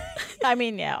this. I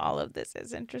mean, yeah, all of this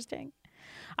is interesting.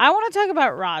 I want to talk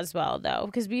about Roswell though,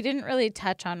 because we didn't really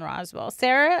touch on Roswell.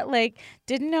 Sarah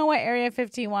didn't know what Area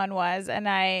 51 was, and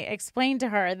I explained to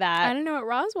her I that didn't know what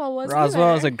Roswell was. Roswell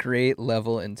either. is a great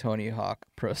level in Tony Hawk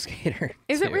Pro Skater.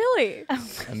 Is it too. really?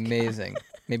 Amazing.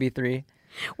 Maybe 3.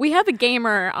 We have a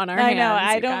gamer on our I hands. know,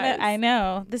 I you don't know. guys. I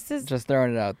know. This is Just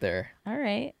throwing it out there. all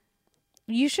right.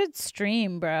 You should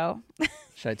stream, bro.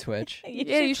 Should I Twitch?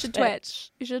 You should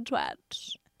Twitch. You should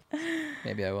Twitch.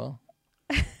 Maybe I will.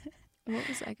 What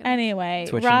was I gonna Anyway,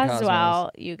 Twitching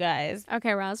Roswell, you guys.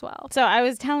 Okay, Roswell. So I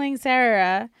was telling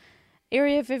Sarah,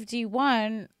 Area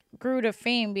 51 grew to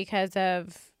fame because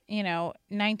of,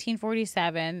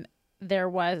 1947, there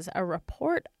was a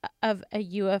report of a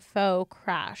UFO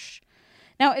crash.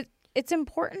 Now, it's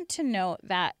important to note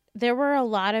that there were a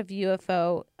lot of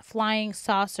UFO flying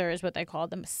saucers, what they call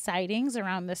them, sightings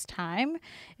around this time.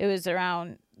 It was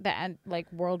around the end,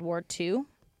 like World War II.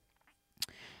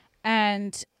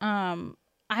 And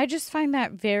I just find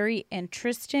that very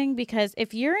interesting because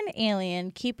if you're an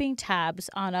alien keeping tabs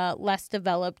on a less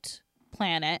developed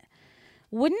planet,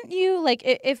 wouldn't you, like,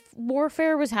 if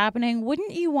warfare was happening,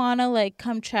 wouldn't you want to,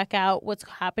 come check out what's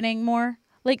happening more?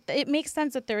 Like, it makes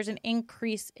sense that there's an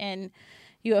increase in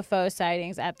UFO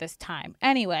sightings at this time.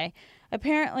 Anyway,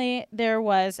 apparently there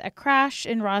was a crash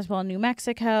in Roswell, New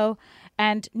Mexico,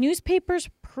 and newspapers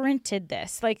printed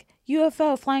this. Like,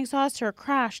 UFO flying saucer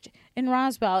crashed in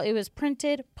Roswell. It was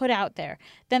printed, put out there.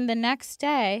 Then the next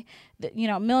day,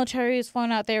 military was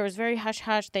flown out there. It was very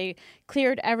hush-hush. They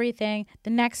cleared everything. The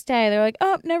next day, they're like,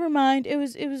 oh, never mind. It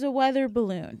was a weather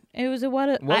balloon. It was a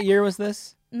What year was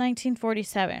this?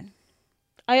 1947.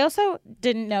 I also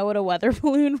didn't know what a weather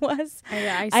balloon was.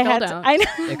 I still don't. I know.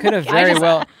 It could have very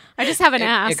well. I just haven't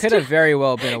asked. It could have very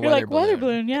well been a You're weather like, balloon. weather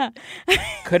balloon, yeah.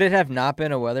 Could it have not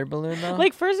been a weather balloon though?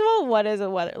 Like, first of all, what is a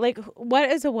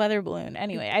weather balloon?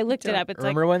 Anyway, I looked it up. It's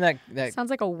remember when that Sounds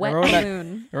like a wet remember when that- balloon.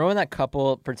 remember when that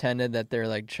couple pretended that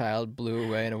their child blew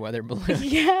away in a weather balloon,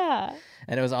 yeah.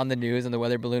 and it was on the news, and the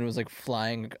weather balloon was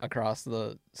flying across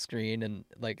the screen and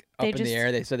up They in just- the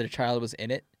air. They said their child was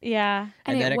in it, Yeah.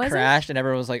 And then it it wasn't? crashed, and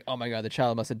everyone was like, "Oh my god, the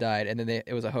child must have died," and then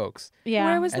it was a hoax, Yeah.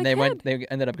 Where was and the they kid? They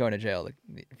ended up going to jail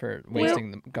for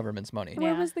wasting the government's money.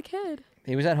 Where Yeah. was the kid?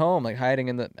 He was at home, hiding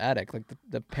in the attic.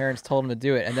 The parents told him to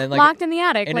do it, and then Locked in the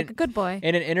attic in like an- a good boy.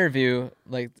 in an interview,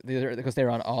 because they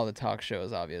were on all the talk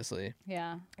shows, obviously.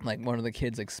 yeah. One of the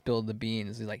kids spilled the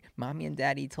beans. He's like, "Mommy and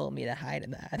Daddy told me to hide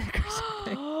in the attic or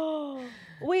something."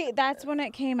 Wait, that's when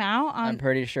it came out I'm on.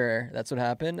 pretty sure that's what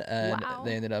happened, and Wow.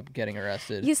 they ended up getting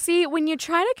arrested. You see, when you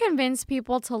try to convince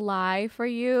people to lie for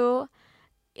you,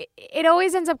 it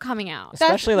always ends up coming out.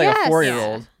 Especially yes. a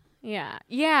 4-year-old.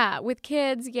 Yeah, with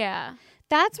kids, yeah.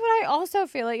 That's what I also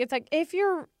feel like. It's like if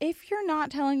you're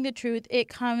not telling the truth, it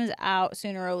comes out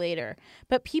sooner or later.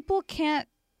 But people can't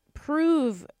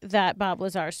prove that Bob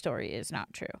Lazar's story is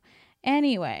not true.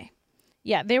 Anyway,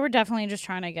 yeah, they were definitely just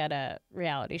trying to get a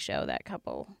reality show, that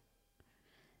couple.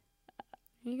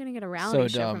 You're gonna get a reality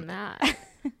show dumb. from that.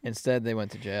 Instead, they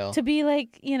went to jail. To be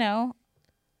like,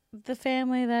 the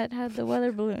family that had the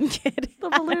weather balloon kid. The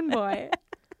balloon boy.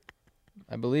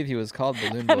 I believe he was called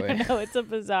Balloon I Boy. don't know. It's a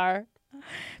bizarre.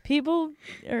 People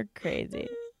are crazy.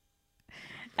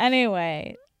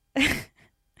 Anyway,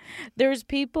 There's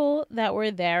people that were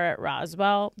there at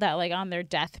Roswell that, like, on their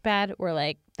deathbed were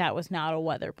like, that was not a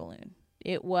weather balloon.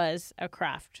 It was a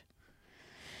craft.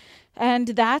 And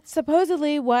that's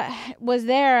supposedly what was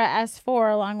there at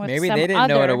S4, along with Maybe some they didn't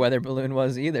know what a other- weather balloon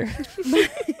was either.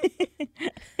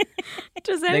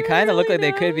 Does They anyone kind of look really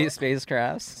like they could be know?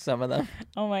 spacecrafts, some of them.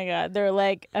 Oh my God. They're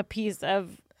like a piece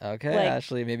of, Okay, Like,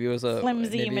 Ashley, maybe it was a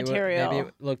flimsy maybe material. Maybe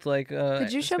it looked like a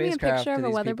Could you show me a spacecraft picture to of a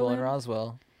these weather people in balloon?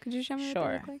 Roswell. Could you show me what Sure.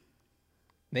 they look like?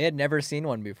 They had never seen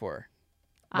one before.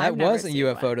 I've That was never a seen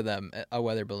UFO one. to them, a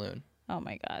weather balloon. oh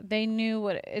my God. They knew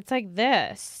what it's like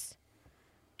this.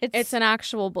 It's an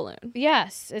actual balloon.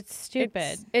 Yes, it's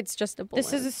stupid. It's just a balloon.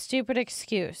 This is a stupid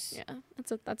excuse. yeah.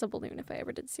 That's a balloon if I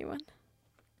ever did see one.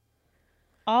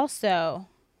 Also,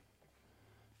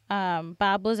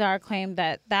 Bob Lazar claimed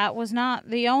that that was not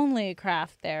the only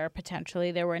craft there.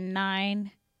 Potentially, there were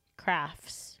 9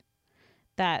 crafts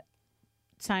that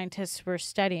scientists were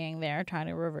studying there, trying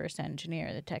to reverse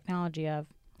engineer the technology of.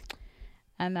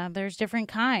 And that there's different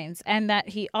kinds. And that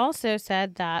he also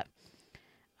said that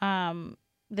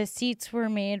the seats were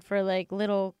made for like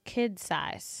little kid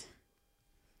size.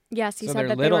 Yes, he So said they're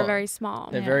that they were little. very small.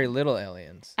 They're Yeah. very little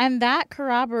aliens. And that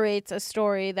corroborates a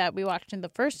story that we watched in the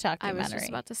first I documentary. was just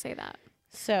about to say that.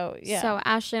 So, yeah. So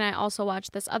Ashley and I also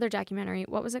watched this other documentary.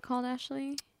 What was it called,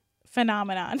 Ashley?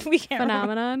 Phenomenon. We can't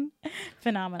remember. Phenomenon.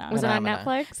 Phenomenon. Was it on Phenomena.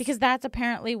 Netflix? Because that's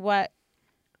apparently what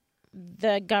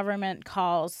the government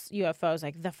calls UFOs,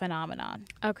 like the phenomenon.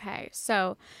 okay,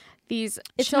 so these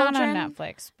It's children. not on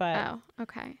Netflix, but Oh,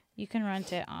 okay. you can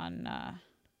rent it on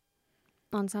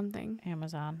On something.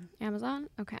 Amazon. Amazon?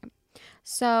 Okay.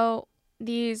 So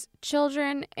these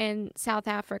children in South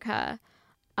Africa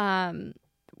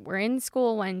were in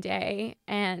school one day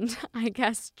and I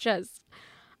guess just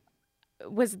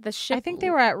was the ship. I think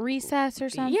they were at recess or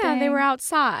something. Yeah, they were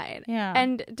outside. Yeah.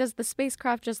 And does the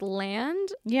spacecraft just land?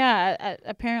 Yeah,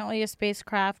 apparently a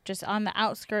spacecraft just on the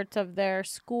outskirts of their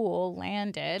school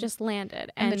landed. Just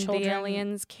landed. And And, the the children-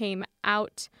 aliens came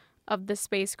out of the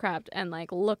spacecraft and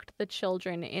like looked the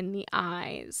children in the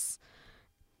eyes.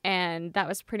 And that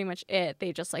was pretty much it.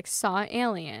 They just like saw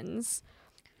aliens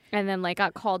and then like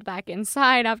got called back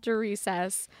inside after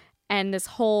recess. And this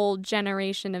whole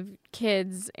generation of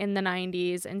kids in the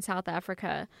 90s in South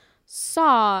Africa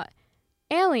saw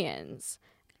aliens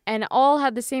and all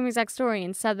had the same exact story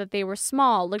and said that they were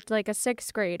small, looked like a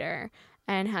 6th grader,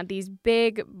 and had these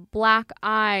big black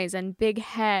eyes and big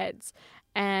heads.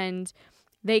 And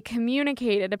they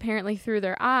communicated apparently through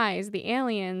their eyes, the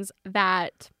aliens,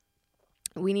 that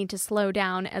we need to slow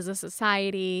down as a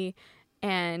society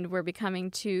and we're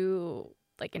becoming too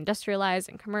like industrialized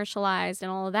and commercialized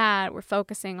and all of that. We're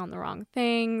focusing on the wrong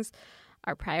things.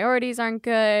 Our priorities aren't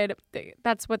good.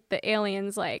 That's what the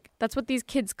aliens like. That's what these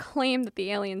kids claim that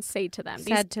the aliens say to them.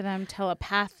 said to them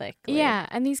telepathically. Yeah,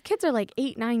 and these kids are like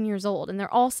 8, 9 years old, and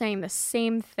they're all saying the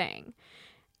same thing.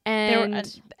 They were,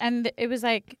 And and it was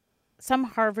like some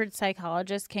Harvard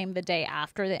psychologist came the day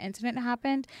after the incident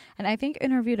happened, and I think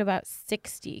interviewed about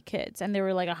 60 kids, and there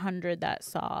were like 100 that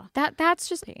saw. that's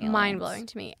just The aliens. mind blowing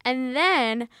to me. And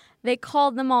then they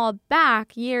called them all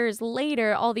back years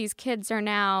later. All these kids are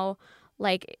now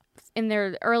like in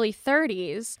their early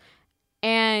 30s,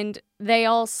 and they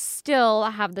all still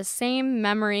have the same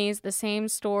memories, the same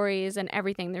stories, and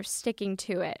everything. They're sticking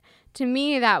to it. To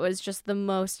me, that was just the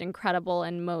most incredible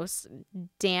and most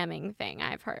damning thing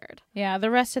I've heard. Yeah, the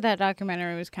rest of that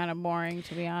documentary was kind of boring,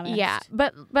 to be honest. Yeah,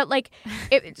 but like,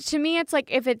 to me, it's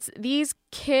like if it's these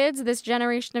kids, this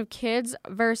generation of kids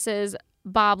versus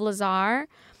Bob Lazar,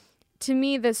 to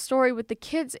me, the story with the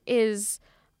kids is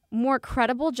more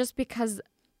credible just because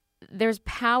there's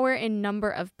power in number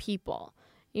of people.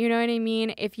 You know what I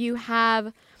mean? If you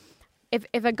have, if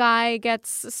a guy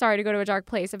gets, sorry to go to a dark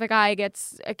place, if a guy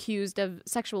gets accused of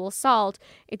sexual assault,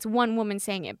 it's one woman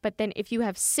saying it. But then if you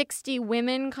have 60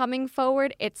 women coming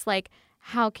forward, it's like,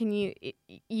 how can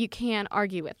you can't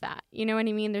argue with that. You know what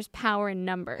I mean? There's power in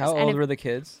numbers. How And old if- were the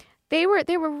kids? They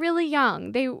were really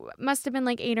young. They must have been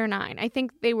like 8 or 9. I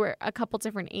think they were a couple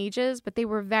different ages, but they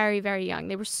were very, very young.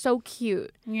 They were so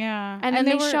cute. Yeah. And then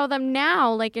they were- show them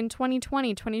now, like in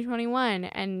 2020, 2021,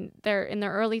 and they're in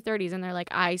their early 30s, and they're like,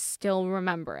 I still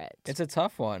remember it. It's a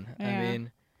tough one. Yeah. I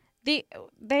mean,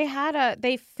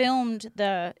 they filmed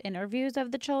the interviews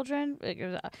of the children. Like, it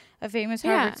was a famous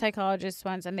Harvard Yeah. psychologist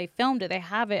once, and they filmed it. They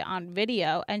have it on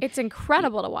video, and It's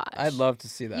incredible to watch. I'd love to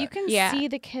see that. you can Yeah. see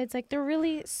the kids like they're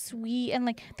really sweet and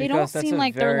like they Because don't that's seem a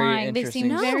like they're very lying. They seem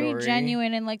interesting very story.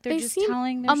 genuine and like they're They just seem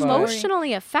telling their story.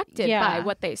 emotionally affected Yeah. by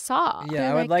what they saw. Yeah,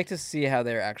 They're I would like- like to see how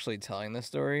they're actually telling the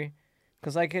story,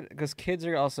 Because kids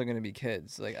are also going to be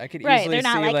kids. Like I could Right, easily they're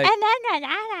not see like,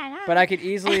 but I could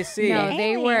easily see. No,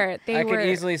 they were. I could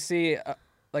easily see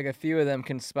like a few of them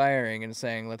conspiring and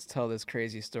saying, "Let's tell this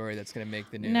crazy story that's going to make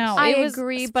the news." No, I it was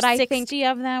agree, but I 60 think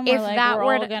of them were if like, that we're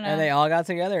were all to- gonna. And they all got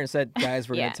together and said, "Guys,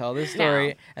 we're Yeah. going to tell this No.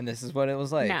 story, and this is what it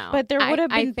was like." No. But there would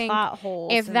have I been think plot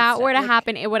holes. if and that stuff, were to like-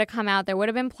 happen, it would have come out. There would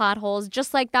have been plot holes,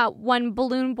 just like that one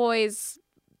Balloon Boy's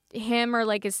him or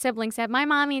like his sibling said, "My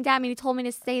mommy and daddy told me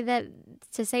to say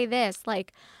this."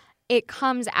 Like, it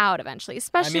comes out eventually,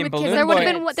 especially with kids. Balloon There would Boy-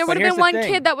 have been but there would have here's been the one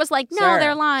thing. kid that was like, "No, Sarah,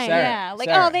 they're lying." Sarah, Yeah, like,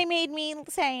 Sarah. oh, they made me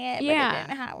say it, Yeah. but it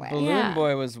didn't happen. Balloon Yeah.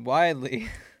 Boy was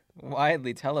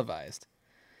widely televised.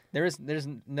 There's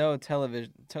no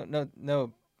television,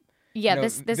 no Yeah, no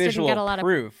this didn't visual get a lot of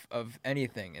proof of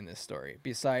anything in this story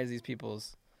besides these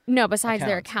people's. no besides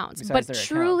their accounts. accounts. Besides But their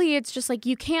truly, it's just like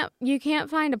you can't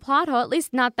find a plot hole. At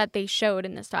least not that they showed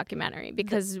in this documentary,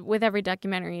 because with every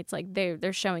documentary, it's like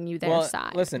they're showing you their Well,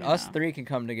 side. listen, you us know. three can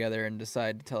come together and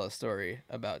decide to tell a story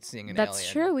about seeing an That's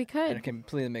alien. true. We And could.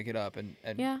 completely make it up and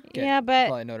Yeah. get Yeah, but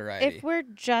probably notoriety. if we're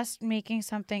just making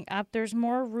something up, there's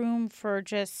more room for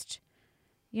just,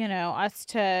 us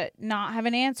to not have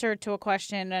an answer to a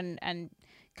question and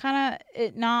kind of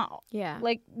it not Yeah.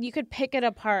 like you could pick it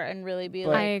apart and really be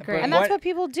But- I like, agree. but and that's what- what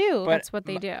people do. but That's what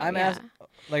they do. I'm yeah. asking,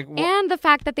 like, And the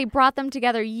fact that they brought them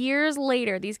together years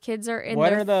later. These kids are in What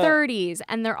their are the- 30s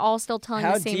and they're all still telling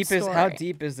how the same deep story. how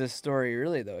deep is this story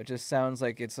really though? It just sounds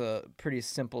like it's a pretty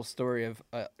simple story of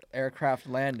aircraft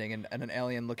landing and an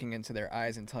alien looking into their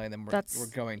eyes and telling them we're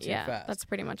going too fast. That's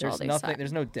pretty much There's all they nothing. said.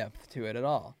 There's no depth to it at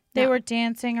all. They No. were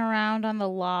dancing around on the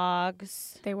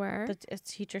logs. They were. The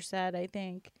teacher said, I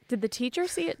think. Did the teacher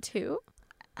see it too?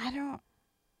 I don't.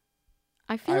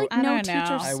 I feel I- like I no don't know.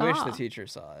 teacher I saw. wish the teacher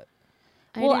saw it.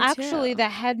 I Well, do actually, too. the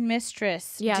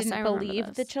headmistress Yes, I didn't remember believe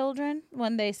the this. children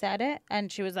when they said it, and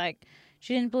she was like,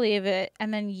 she didn't believe it.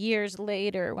 And then years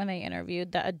later, when they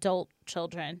interviewed the adult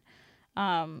children,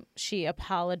 she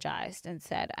apologized and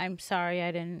said, "I'm sorry,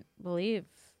 I didn't believe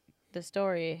the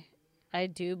story. I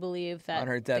do believe that On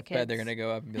her the deathbed, they're kids-" gonna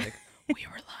go up and be like, "We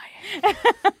were lying."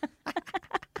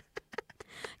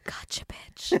 Gotcha,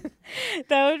 bitch.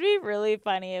 That would be really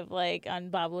funny if, like, on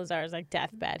Bob Lazar's like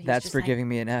deathbed, he's That's just for like, giving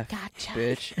me an F, Gotcha.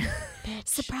 bitch.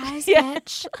 Surprise, Yeah.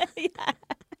 bitch.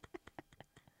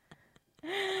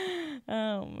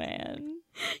 Oh man,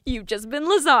 You've just been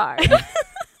Lazar.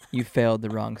 You failed the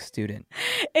wrong student.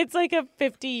 it's like a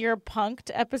 50-year punked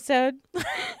episode.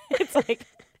 It's like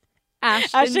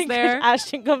Ashton's there.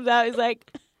 Ashton comes out. He's like,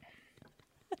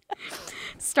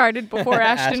 Started before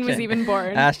Ashton was even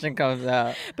born. Ashton comes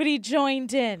out. but he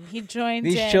joined in. These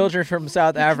in. children from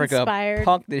South Africa conspired.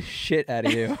 punked the shit out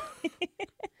of you.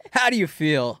 How do you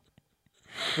feel?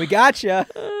 We gotcha.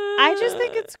 I just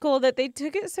think it's cool that they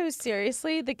took it so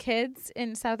seriously, the kids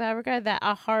in South Africa, that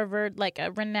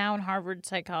a renowned Harvard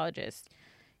psychologist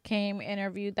came,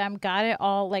 interviewed them, got it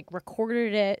all, like,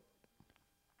 recorded it.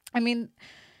 I mean,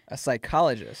 A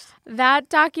psychologist. That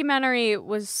documentary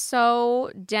was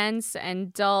so dense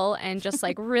and dull and just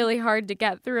like really hard to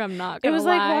get through. I'm not it gonna was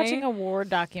lie. like watching a war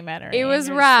documentary. It was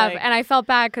and rough, like- and I felt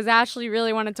bad because Ashley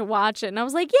really wanted to watch it, and I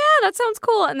was like, "Yeah, that sounds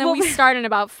cool." And then Well, we started, and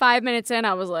about 5 minutes in,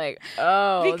 I was like,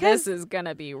 "Oh, Because- this is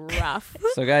gonna be rough."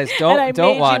 So guys, and I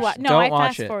don't made you watch. No, don't I watch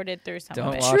fast it. forwarded through some Don't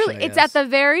of it. watch Truly, it, I it's at guess. the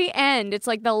very end. It's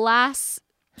like the last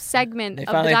segment They of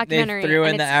the finally documentary. they threw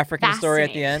and in the it's African story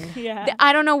at the fascinating. end. Yeah.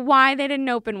 I don't know why they didn't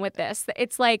open with this.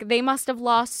 It's like they must have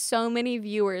lost so many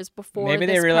viewers before. Maybe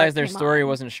they this realized part their came story on.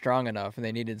 wasn't strong enough and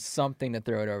they needed something to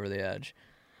throw it over the edge.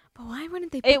 But why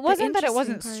wouldn't they? Put It wasn't the that it interesting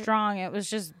wasn't part? strong. It was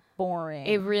just boring.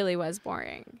 It really was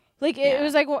boring. Like Yeah. it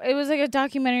was like a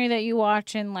documentary that you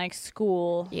watch in like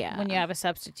school Yeah. when you have a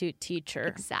substitute teacher.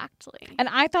 Exactly. And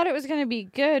I thought it was going to be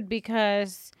good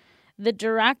because the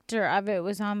director of it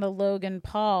was on the Logan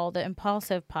Paul, the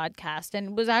Impulsive podcast,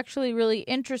 and was actually really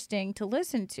interesting to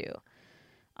listen to.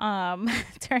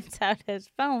 Turns out his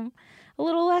film a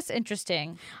little less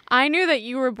interesting. I knew that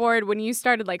you were bored when you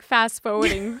started like fast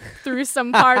forwarding through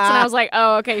some parts, and I was like,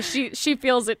 "Oh, okay, she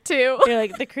feels it too." You're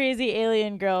like the crazy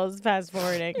alien girls fast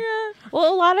forwarding. Yeah.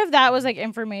 Well, a lot of that was like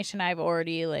information I've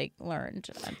already like learned.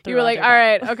 You were like, "All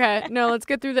right, okay, no, let's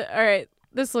get through the. All right,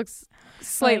 this looks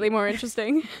slightly Like- more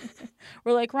interesting."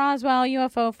 We're like Roswell,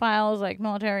 UFO files, like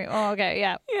military. Oh, okay,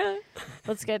 yeah. Yeah.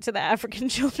 Let's get to the African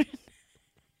children.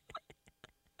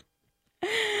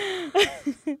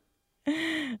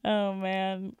 Oh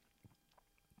man.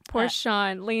 Poor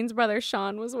Sean, Lane's brother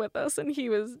Sean was with us, and he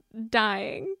was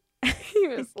dying. He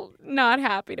was not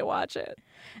happy to watch it.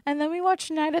 And then we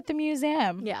watched Night at the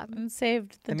Museum. Yeah. And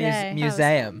saved the The day.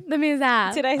 museum. The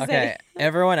museum. Did I say? Okay,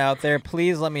 everyone out there,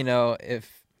 please let me know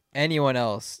if anyone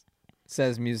else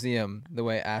says museum the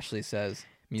way Ashley says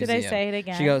museum. Did I say it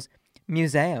again? She goes,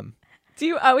 museum. Do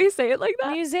you always say it like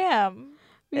that? Museum.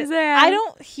 Museum. I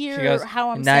don't She hear goes,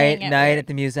 how I'm night, saying it. night right. at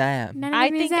the museum. None I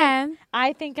of the think museum.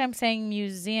 I think I'm saying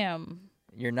museum,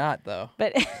 You're not, though.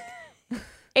 but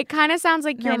It kind of sounds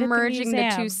like you're Night at the merging the two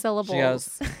museum. syllables. She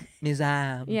goes,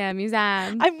 museum. Yeah,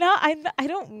 museum. I'm not. I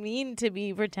don't mean to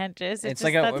be pretentious. It's just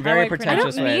like a that's how very I I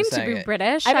pretentious don't way of mean to saying be it.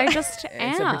 British. I don't- I just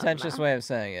am. It's a pretentious way of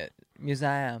saying it.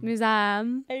 Museum.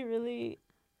 Museum. I really.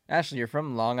 Ashley, you're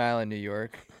from Long Island, New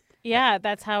York. Yeah,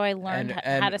 that's how I learned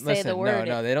how to say listen, the word.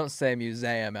 No, they don't say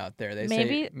museum out there. They say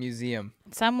Maybe- museum.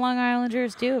 Some Long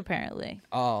Islanders do, apparently.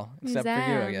 All except for you,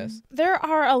 I Museum. guess. There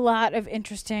are a lot of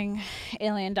interesting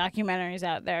alien documentaries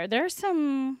out there. There's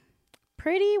some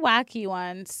pretty wacky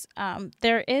ones.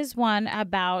 There is one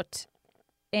about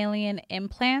alien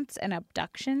implants and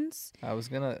abductions. I was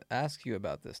gonna ask you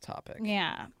about this topic.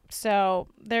 Yeah. So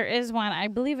there is one. I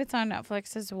believe it's on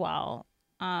Netflix as well.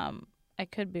 I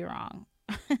could be wrong.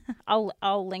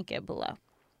 I'll link it below.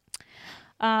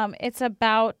 It's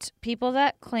about people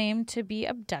that claim to be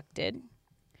abducted,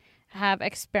 have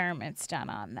experiments done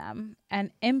on them,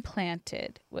 and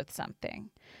implanted with something.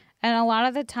 And a lot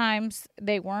of the times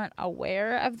they weren't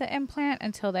aware of the implant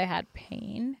until they had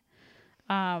pain.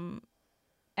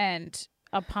 And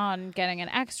upon getting an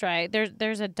X-ray,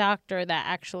 there's a doctor that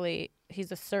actually,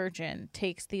 he's a surgeon,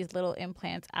 takes these little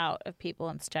implants out of people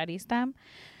and studies them.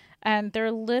 And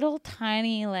they're little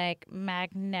tiny, like,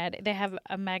 magnetic. They have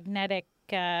a magnetic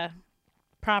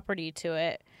property to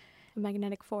it.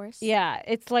 Magnetic force. Yeah,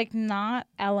 it's like not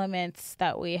elements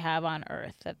that we have on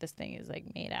Earth that this thing is like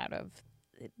made out of.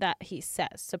 That he says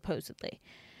supposedly,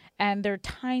 and they're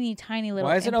tiny, tiny little.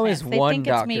 Why is it always implants. They one think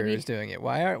it's doctor maybe- who's doing it?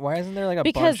 Why isn't there like a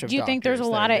Because bunch of do you think there's a doctors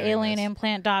that lot are of doing alien this?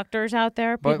 implant doctors out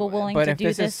there? People willing but to if do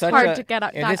this is this? such Hard a- to get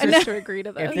if this doctors is- to agree to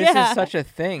If this. this Yeah. is such a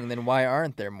thing, then why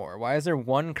aren't there more? Why is there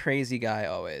one crazy guy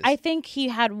always? I think he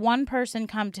had one person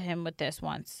come to him with this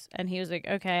once, and he was like,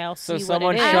 "Okay, I'll so see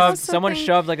someone what it is." I shoved also someone think-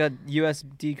 shoved like a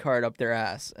USD card up their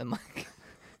ass and like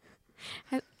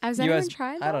Has anyone US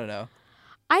tried I that? don't know.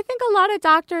 I think a lot of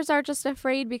doctors are just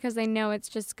afraid because they know it's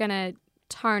just going to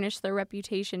tarnish their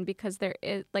reputation because there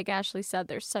is, like Ashley said,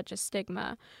 there's such a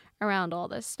stigma around all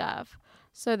this stuff.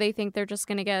 So they think they're just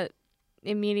going to get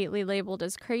immediately labeled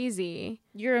as crazy.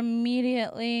 You're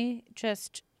immediately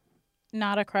just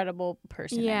not a credible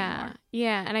person Yeah. anymore.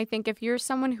 Yeah. And I think if you're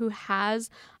someone who has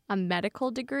a medical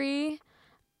degree,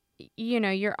 you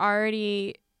know, you're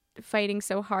already fighting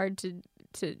so hard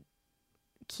to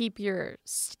keep your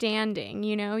standing,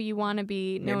 you know? You want to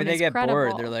be known Maybe they as get credible.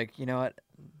 bored. They're like, you know what?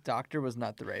 Doctor was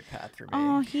not the right path for me.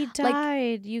 Oh, he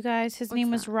died, you guys. His What's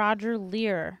name was that? Roger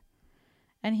Lear,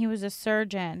 and he was a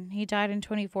surgeon. He died in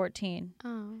 2014.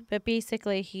 Oh. But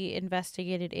basically, he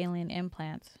investigated alien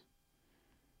implants.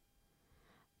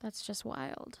 That's just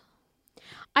wild.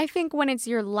 I think when it's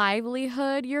your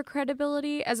livelihood, your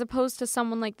credibility, as opposed to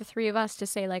someone like the three of us to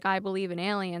say, like, I believe in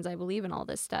aliens, I believe in all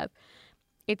this stuff,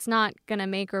 it's not going to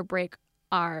make or break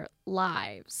our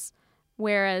lives.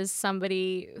 Whereas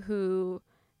somebody who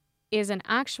is an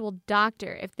actual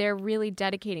doctor, if they're really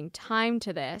dedicating time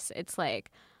to this, it's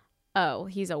like, oh,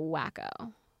 he's a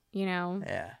wacko, you know?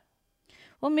 Yeah.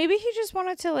 Well, maybe he just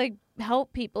wanted to like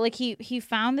help people. Like he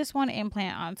found this one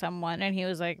implant on someone, and he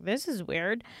was like, "This is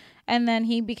weird," and then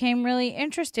he became really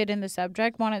interested in the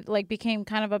subject. Became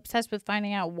kind of obsessed with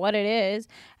finding out what it is,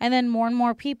 and then more and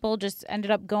more people just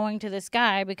ended up going to this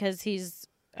guy because he's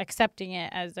accepting it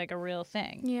as like a real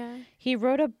thing. Yeah. He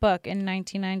wrote a book in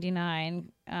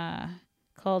 1999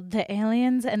 called "The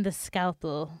Aliens and the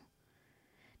Scalpel,"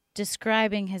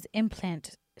 describing his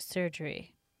implant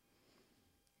surgery.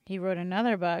 He wrote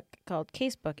another book called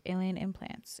Casebook Alien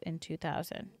Implants in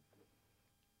 2000.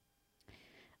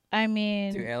 I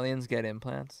mean, Do aliens get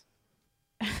implants?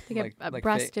 They get Like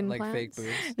breast fake, implants. like fake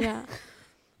boobs. Yeah.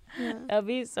 Yeah. that'd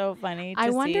be so funny. I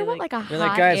to wonder see, what like a We're hot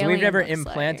like, guys, we've alien never looks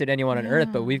implanted like. anyone on Earth,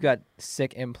 but Yeah. we've got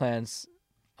sick implants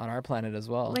on our planet as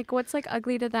well. Like what's like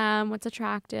ugly to them? What's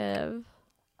attractive?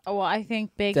 Oh, well, I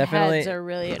think big Definitely- heads are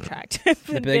really attractive.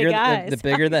 the and bigger big eyes. the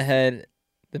bigger the head,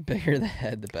 the bigger the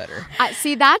head, the better.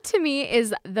 See, that to me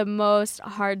is the most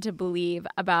hard to believe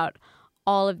about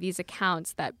all of these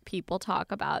accounts that people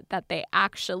talk about, that they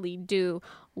actually do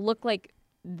look like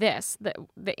this,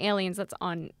 the aliens that's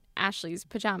on Ashley's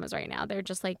pajamas right now. They're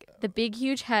just like the big,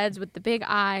 huge heads with the big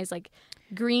eyes, like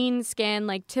green skin,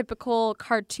 like typical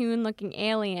cartoon looking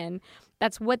alien.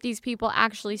 That's what these people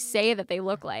actually say that they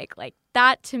look like. Like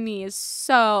that to me is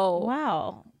so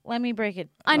Wow. Let me break it.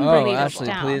 unbelievable. Oh, Ashley,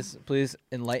 down. please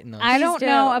enlighten us. I Please don't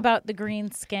know do. about the green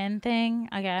skin thing.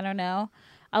 Okay, I don't know.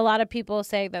 A lot of people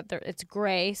say that it's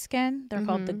gray skin. They're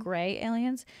called the gray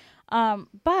aliens.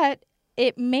 But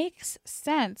it makes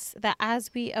sense that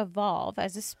as we evolve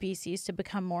as a species to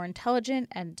become more intelligent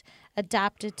and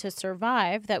adapted to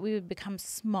survive, that we would become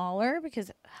smaller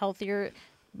because healthier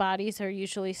bodies are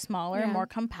usually smaller and more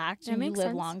compact, and you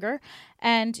live longer.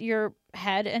 And your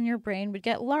head and your brain would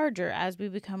get larger as we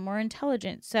become more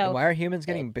intelligent. So And why are humans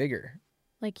getting bigger?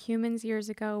 Like humans years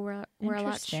ago were a lot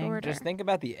Interesting. shorter. Just think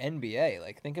about the NBA.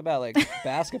 Like, think about like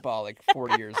basketball, like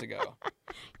 40 years ago, or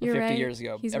You're 50 right. years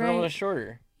ago. He's Everyone right. was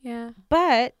shorter. Yeah.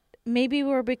 But maybe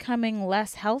we're becoming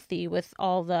less healthy with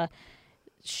all the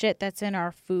shit that's in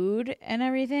our food and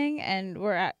everything, and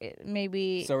we're at,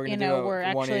 maybe So we're gonna do a we're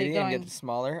actually 180 going. and get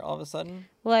smaller all of a sudden.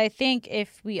 Well, I think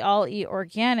if we all eat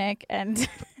organic and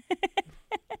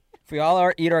If we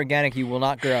all eat organic, you will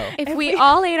not grow. If we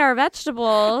all ate our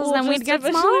vegetables, we'll then we'd just get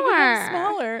eventually become smaller.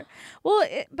 smaller. Well,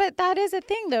 but that is a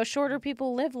thing though. Shorter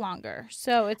people live longer,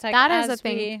 so it's like That is as a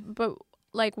thing. But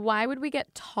like, why would we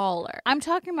get taller? I'm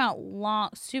talking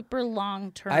about super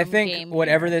long term. I think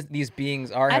whatever these beings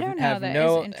are I have, don't know, have that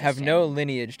no is have no interesting.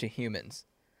 lineage to humans,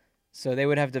 so they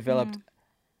would have developed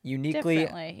uniquely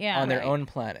differently, yeah, on their right. own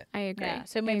planet. I agree. Yeah,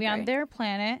 so I maybe on agree. their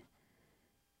planet,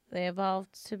 they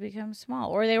evolved to become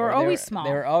small, or they were Or always small.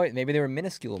 They were always maybe they were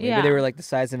minuscule. Maybe Yeah. they were like the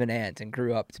size of an ant and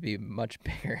grew up to be much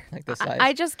bigger, like the size.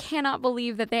 I just cannot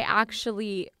believe that they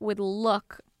actually would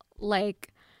look like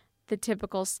the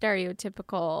typical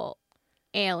stereotypical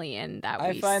alien that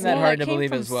I we find see. that Well, hard it to came believe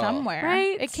from as well. Somewhere,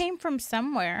 Right? It came from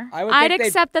somewhere. I would I'd think they'd-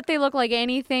 accept that they look like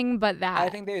anything but that. I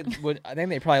think they would. I think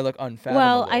they probably look unfathomable.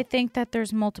 Well, I think that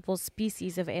there's multiple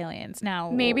species of aliens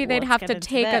now. maybe they'd let's have get to into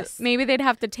take this. maybe they'd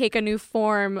have to take a new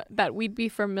form that we'd be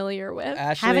familiar with.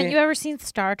 Ashley, Haven't you ever seen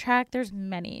Star Trek? There's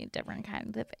many different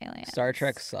kinds of aliens. Star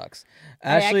Trek sucks.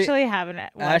 I Ashley, actually haven't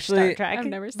watched Ashley- Star Trek, I've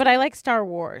never seen but I like Star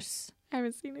Wars I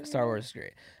haven't seen it. Star Wars is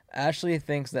great. Ashley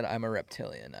thinks that I'm a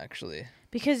reptilian. Actually,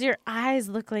 because your eyes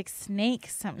look like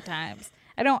snakes sometimes.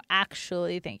 I don't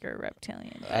actually think you're a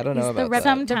reptilian. I don't know He's the, about that.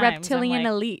 Sometimes the I'm reptilian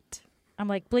like- elite. I'm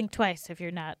like, blink twice if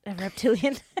you're not a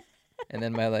reptilian. And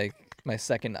then my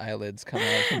second eyelids come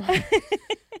out. From my,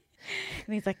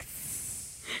 And he's like,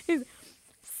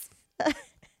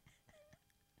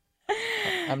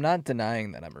 I'm not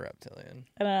denying that I'm a reptilian.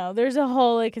 I don't know. There's a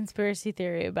whole conspiracy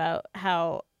theory about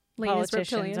how Lane is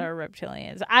politicians reptilian. are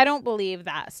reptilians. I don't believe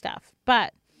that stuff,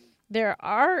 but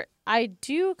I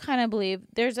do kind of believe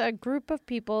there's a group of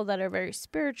people that are very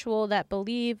spiritual that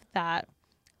believe that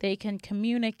they can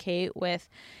communicate with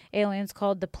aliens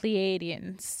called the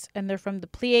Pleiadians, and they're from the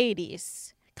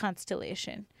Pleiades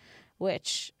constellation,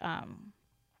 which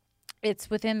it's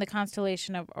within the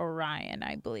constellation of Orion,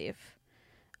 I believe.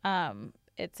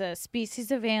 It's a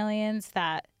species of aliens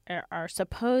that are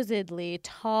supposedly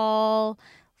tall,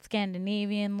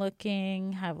 Scandinavian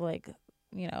looking, have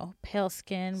pale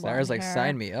skin. Sarah's like, blonde hair.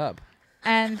 sign me up.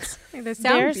 And They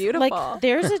sound beautiful.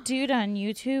 There's a dude on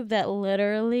YouTube that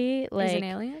literally Is an like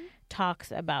alien?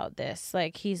 talks about this.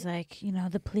 Like he's like,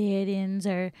 the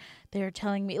Pleiadians they're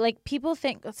telling me, like, people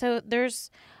think so. There's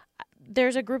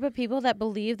a group of people that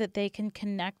believe that they can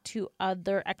connect to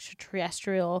other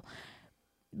extraterrestrial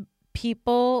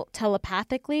people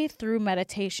telepathically through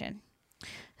meditation.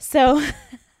 So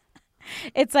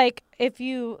it's like if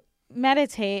you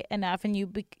meditate enough and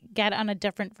you get on a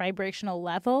different vibrational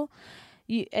level,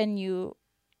 you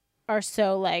are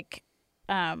so like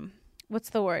what's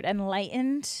the word,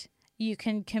 enlightened, you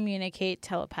can communicate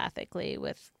telepathically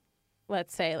with,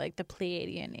 let's say, like the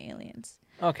Pleiadian aliens.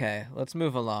 Okay, let's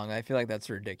move along. I feel like that's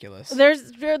ridiculous.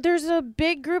 There's a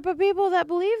big group of people that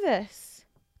believe this.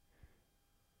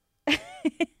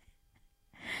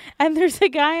 And there's a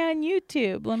guy on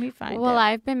YouTube. Let me find Well, it.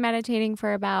 I've been meditating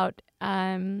for about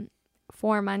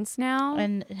 4 months now.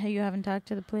 And you haven't talked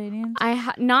to the Pleiadians?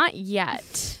 Not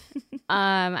yet.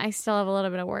 I still have a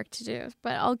little bit of work to do,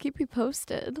 but I'll keep you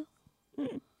posted.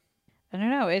 I don't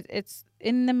know. It's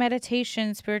in the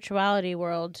meditation spirituality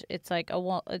world. It's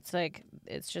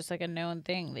just like a known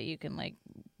thing that you can like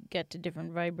get to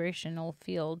different vibrational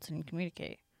fields and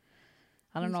communicate.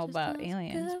 I don't know about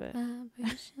aliens, but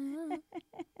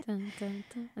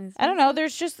I don't know.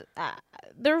 There's just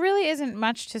there really isn't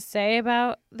much to say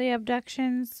about the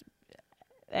abductions,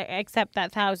 except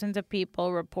that thousands of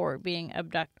people report being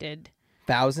abducted.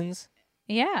 Thousands?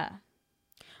 Yeah,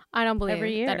 I don't believe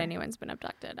Every year. that anyone's been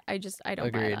abducted. I don't buy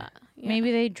Agreed. that. Yeah.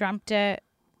 maybe they dreamt it.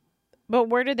 But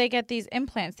where did they get these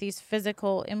implants? These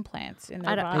physical implants in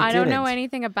their body? I don't know didn't.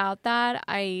 anything about that.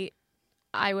 I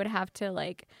would have to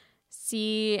like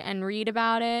see and read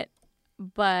about it,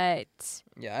 but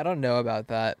Yeah, I don't know about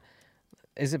that.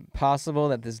 Is it possible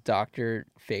that this doctor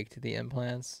faked the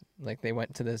implants? Like they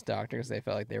went to this doctor because they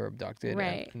felt like they were abducted,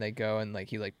 Right. and they go and like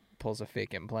he like pulls a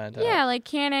fake implant out. Yeah, like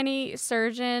can any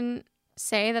surgeon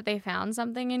say that they found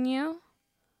something in you?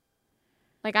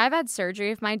 Like I've had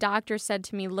surgery. If my doctor said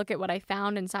to me, "Look at what I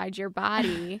found inside your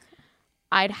body,"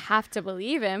 I'd have to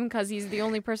believe him because he's the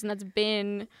only person that's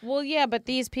been. Well, yeah, but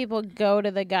these people go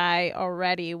to the guy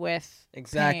already with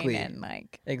Exactly. pain and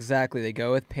like Exactly. They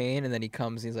go with pain, and then he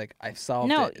comes. And he's like, "I've solved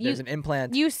No, it. There's an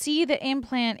implant." you see the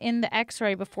implant in the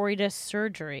X-ray before he does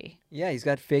surgery. Yeah, he's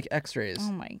got fake X-rays.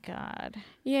 Oh my god.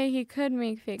 Yeah, he could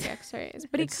make fake X-rays,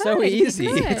 but It's he could. so he easy.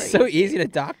 could. It's so easy to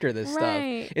doctor this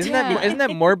Right, stuff. Isn't yeah.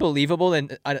 that more believable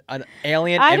than an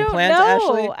alien I don't implant? know.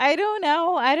 Ashley, I don't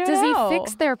know. Does know. he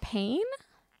fix their pain?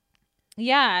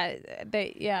 Yeah,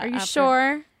 yeah. Are you after-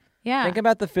 sure? Yeah. think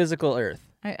about the physical Earth.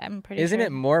 I'm pretty Isn't sure.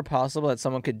 it more possible that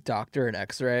someone could doctor an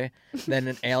X-ray than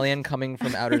an alien coming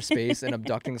from outer space and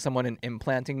abducting someone and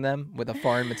implanting them with a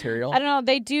foreign material? I don't know.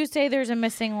 They do say there's a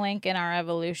missing link in our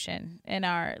evolution, in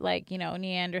our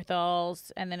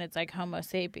Neanderthals, and then it's like Homo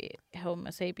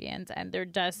sapiens, and there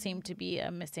does seem to be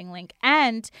a missing link.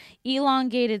 And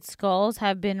elongated skulls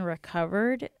have been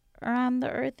recovered around the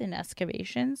Earth in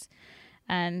excavations,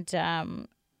 and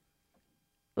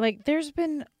there's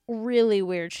been really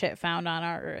weird shit found on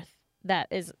our Earth that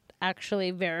is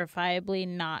actually verifiably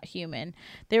not human.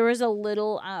 There was a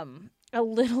little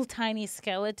tiny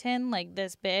skeleton like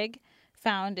this big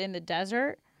found in the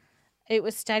desert. It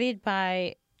was studied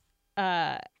by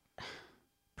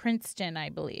Princeton, I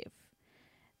believe.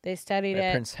 They studied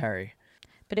it, Prince Harry.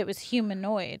 but it was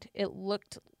humanoid. It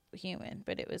looked human,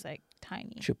 but it was like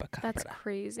tiny. Chupacabra. That's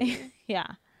crazy. Yeah.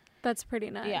 That's pretty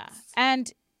nice. Yeah.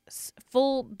 And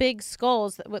full big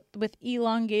skulls with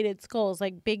elongated skulls,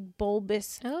 like big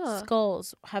bulbous Ugh.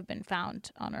 skulls have been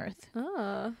found on Earth.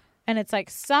 Oh. And it's like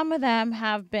some of them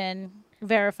have been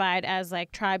verified as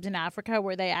like tribes in Africa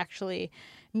where they actually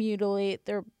mutilate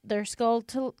their skull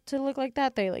to look like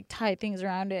that. They like tie things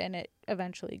around it and it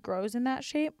eventually grows in that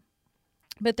shape.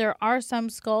 But there are some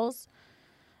skulls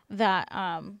that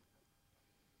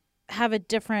have a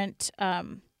different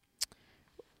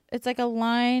it's like a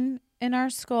line in our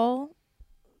skull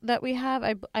that we have.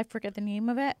 I forget the name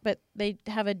of it, but they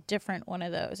have a different one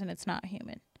of those and it's not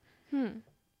human.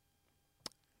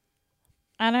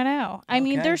 I don't know. I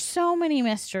mean, Okay. there's so many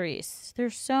mysteries.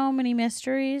 There's so many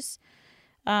mysteries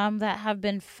that have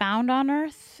been found on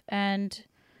Earth. And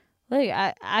like,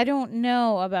 I don't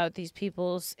know about these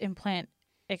people's implant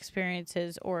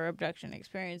experiences or abduction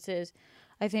experiences.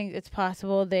 I think it's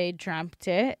possible they dreamt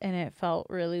it and it felt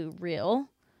really real.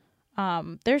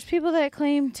 There's people that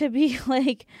claim to be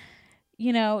like,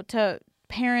 to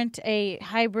parent a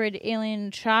hybrid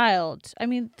alien child. I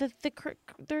mean,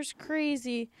 there's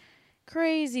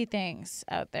crazy things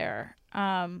out there.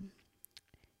 Can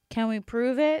we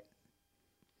prove it?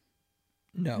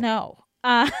 No. No.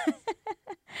 At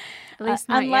least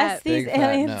not Unless yet. these Big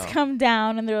fat aliens no. come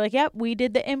down and they're like, yep, we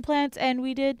did the implants and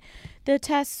we did the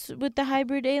tests with the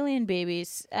hybrid alien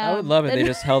babies. I would love it. They and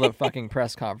just held a fucking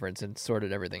press conference and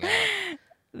sorted everything out.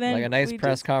 then Like a nice we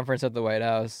press just- conference at the White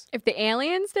House. If the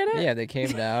aliens did it, Yeah, they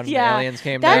came down. Yeah, The aliens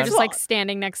came that's they're down. just like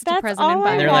standing next to That's President all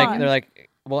I Biden. And want. they're like,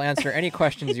 we'll answer any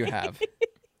questions you have.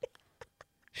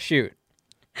 Shoot.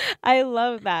 I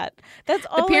love that. That's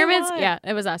all The I pyramids, want. yeah,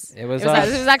 it was us. It was us.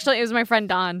 us. It was my friend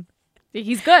Don.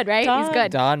 He's good, right? Don. He's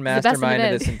good. Don He's the best one masterminded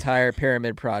it this is. entire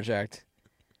pyramid project.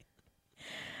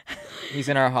 He's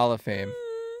in our Hall of Fame.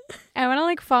 I want to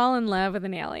like fall in love with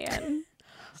an alien.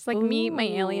 Just like meet my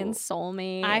alien Ooh.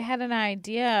 soulmate. I had an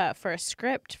idea for a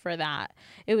script for that.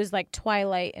 It was like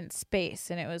Twilight in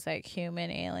space, and it was like human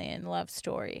alien love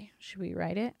story. Should we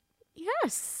write it?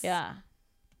 yes. Yeah.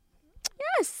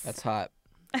 Yes. That's hot.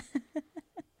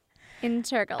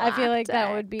 Intergalactic. I feel like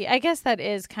that would be. I guess that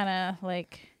is kind of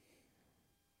like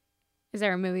Is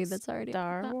there a movie that's already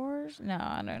Star that? Wars. No,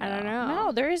 I don't know. I don't know.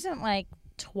 No, there isn't like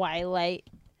Twilight,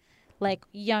 like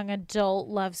young adult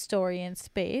love story in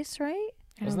space, right?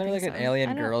 I Wasn't don't there like think an so. alien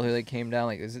I don't- girl who like came down?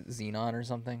 Like, is it Xenon or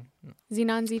something?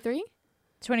 Xenon Z3?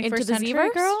 21st Into the Century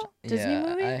Zverse? Girl Disney yeah,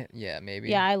 movie. yeah, maybe.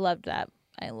 Yeah, I loved that.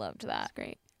 I loved that. That's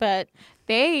great. But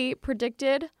They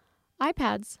predicted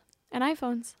iPads and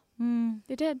iPhones.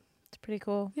 They did. it's pretty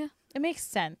cool. Yeah. It makes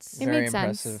sense. It Very made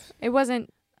sense. impressive. It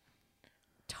wasn't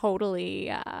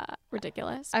totally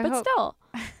ridiculous, I but hope- still,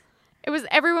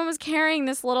 everyone was carrying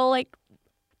this little like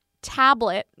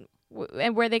tablet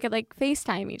and where they could like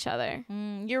FaceTime each other.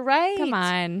 You're right. Come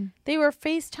on, They were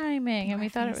FaceTiming and were we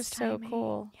thought it was so FaceTiming.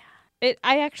 cool. Yeah.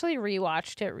 I actually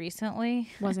rewatched it recently.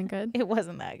 wasn't good. It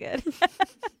wasn't that good.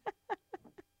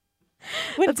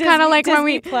 When That's kinda like when Disney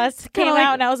we- Plus came kinda like-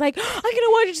 out, and I was like, I'm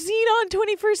gonna watch Xenon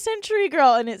 21st Century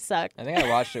Girl, and it sucked. I think I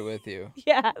watched it with you.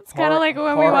 Yeah, It's kind of like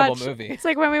when we horrible watch. movie. It's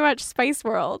like when we watch Spice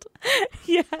World,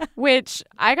 yeah. which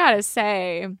I gotta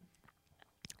say,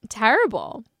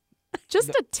 terrible. Just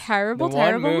a terrible, The one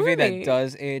terrible movie that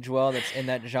does age well that's in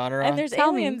that genre And there's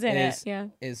Tell me. aliens in is it. Yeah,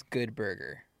 is Good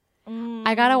Burger.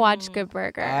 I gotta watch Good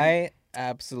Burger. I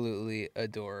absolutely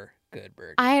adore Good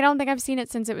Burger. I don't think I've seen it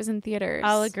since it was in theaters.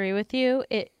 I'll agree with you.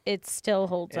 It still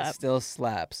holds It up. still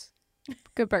slaps,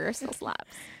 Good Burger still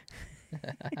slaps.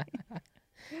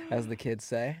 as the kids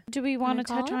say. Do we want to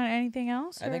call touch it? on anything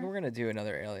else? I think or- we're gonna do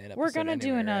another alien episode. We're gonna do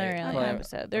anyway, another right? alien Probably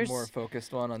episode. A There's- more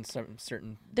focused one on some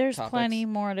certain. There's topics. plenty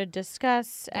more to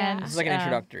discuss. Yeah. And This is like an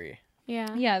introductory.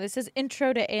 Yeah. Yeah, this is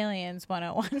Intro to Aliens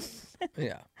 101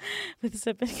 Yeah. with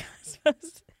Sip and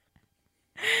Cosmos.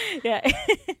 Yeah,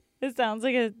 it sounds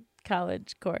like a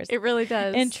college course. It really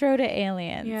does. Intro to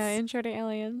Aliens. Yeah, Intro to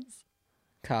Aliens.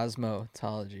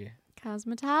 Cosmotology.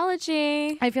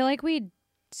 Cosmetology. I feel like we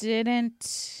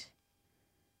didn't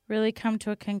really come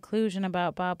to a conclusion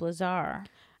about Bob Lazar.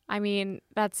 I mean,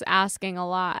 that's asking a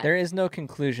lot. There is no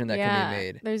conclusion that can be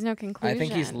made. There's no conclusion. I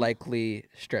think he's likely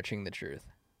stretching the truth.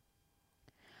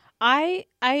 I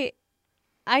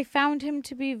found him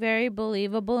to be very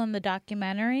believable in the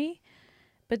documentary,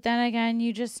 but then again,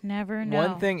 you just never know.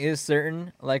 One thing is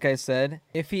certain, like I said,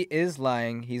 if he is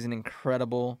lying, he's an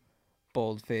incredible,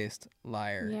 bold-faced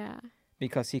liar. Yeah.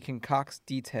 Because he concocts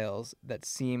details that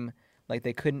seem like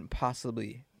they couldn't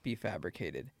possibly be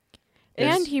fabricated. And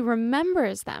There's- he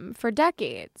remembers them for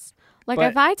decades. Like,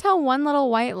 But- if I tell one little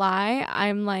white lie,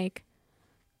 I'm like,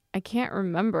 I can't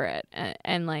remember it.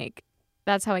 And like,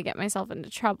 that's how I get myself into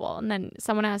trouble. And then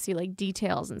someone asks you, like,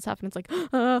 details and stuff, and it's like,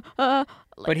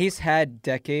 But he's had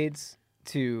decades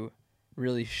to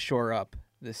really shore up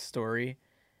this story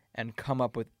and come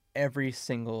up with every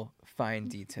single fine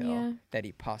detail Yeah. that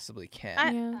he possibly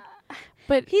can. yeah.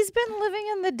 But He's been living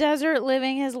in the desert,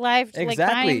 living his life like by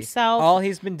Exactly. himself. All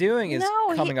he's been doing is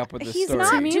No, coming up with this he's story.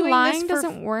 not to me, doing lying this for-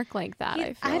 doesn't work like that,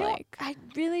 I feel like. I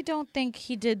really don't think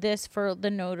he did this for the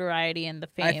notoriety and the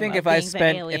fame. I think of if I being the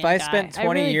spent alien if I guy. spent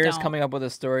 20 really years don't. coming up with a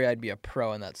story, I'd be a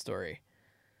pro in that story.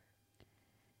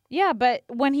 Yeah, but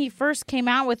when he first came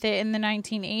out with it in the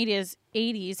 1980s,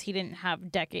 he didn't have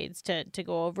decades to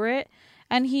go over it.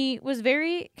 And he was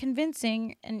very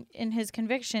convincing in his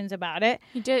convictions about it.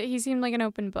 He seemed like an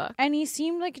open book. And he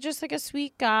seemed like just like a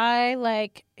sweet guy.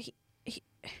 Like, he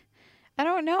I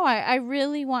don't know. I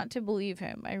really want to believe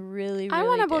him. I really I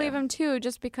want to do. believe him too,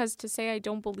 just because to say I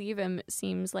don't believe him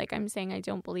seems like I'm saying I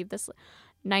don't believe this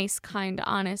nice, kind,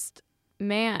 honest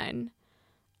man.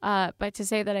 But to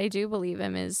say that I do believe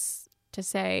him is to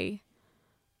say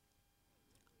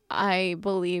I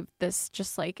believe this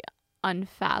just like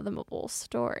unfathomable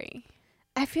story.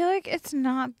 I feel like it's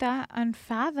not that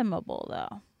unfathomable,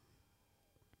 though.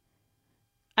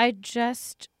 I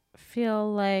just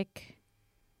feel like,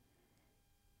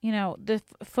 you know, the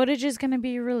footage is going to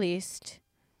be released.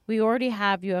 We already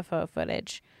have UFO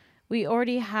footage. We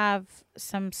already have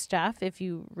some stuff if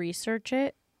you research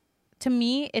it. To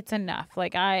me, it's enough.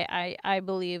 Like, I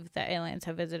believe that aliens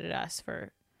have visited us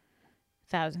for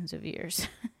thousands of years.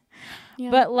 Yeah.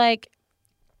 But, like,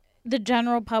 the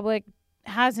general public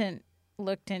hasn't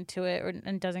looked into it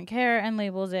and doesn't care and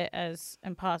labels it as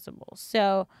impossible.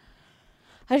 So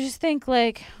I just think,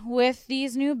 like, with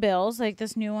these new bills, like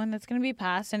this new one that's going to be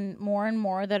passed and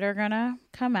more that are going to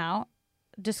come out,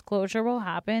 disclosure will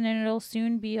happen and it'll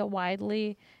soon be a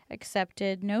widely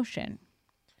accepted notion.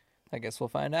 I guess we'll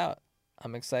find out.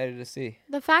 I'm excited to see.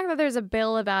 The fact that there's a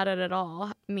bill about it at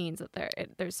all means that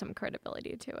there's some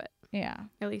credibility to it, Yeah.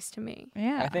 at least to me.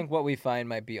 Yeah. I think what we find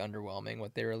might be underwhelming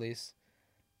what they release.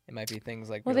 It might be things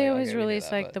like Well, we're they like, always okay, we knew release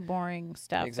that, like but- the boring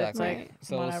stuff. exactly. That's like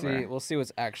So whatever. we'll see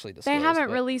what's actually They disclosed. haven't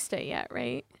but released it yet,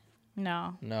 right?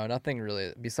 No. No, nothing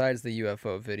really. Besides the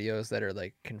UFO videos that are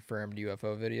like confirmed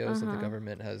UFO videos that the Uh-huh.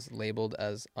 government has labeled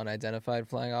as unidentified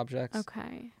flying objects.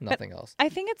 Okay. Nothing else. I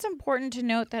think it's important to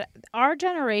note that our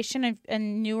generation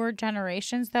and newer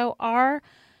generations, though, are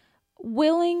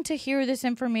willing to hear this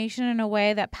information in a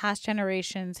way that past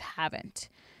generations haven't.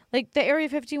 Like the Area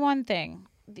 51 thing.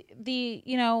 The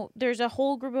you know, there's a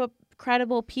whole group of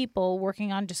credible people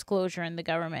working on disclosure in the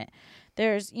government.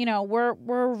 There's, you know, we're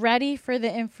ready for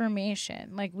the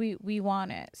information. Like we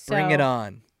want it. So, Bring it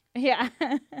on. Yeah.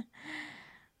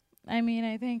 I mean,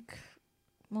 I think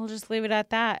we'll just leave it at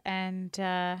that. And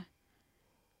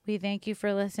we thank you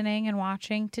for listening and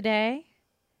watching today.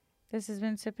 This has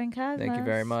been Sipping Cosmos. Thank you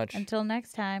very much. Until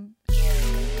next time.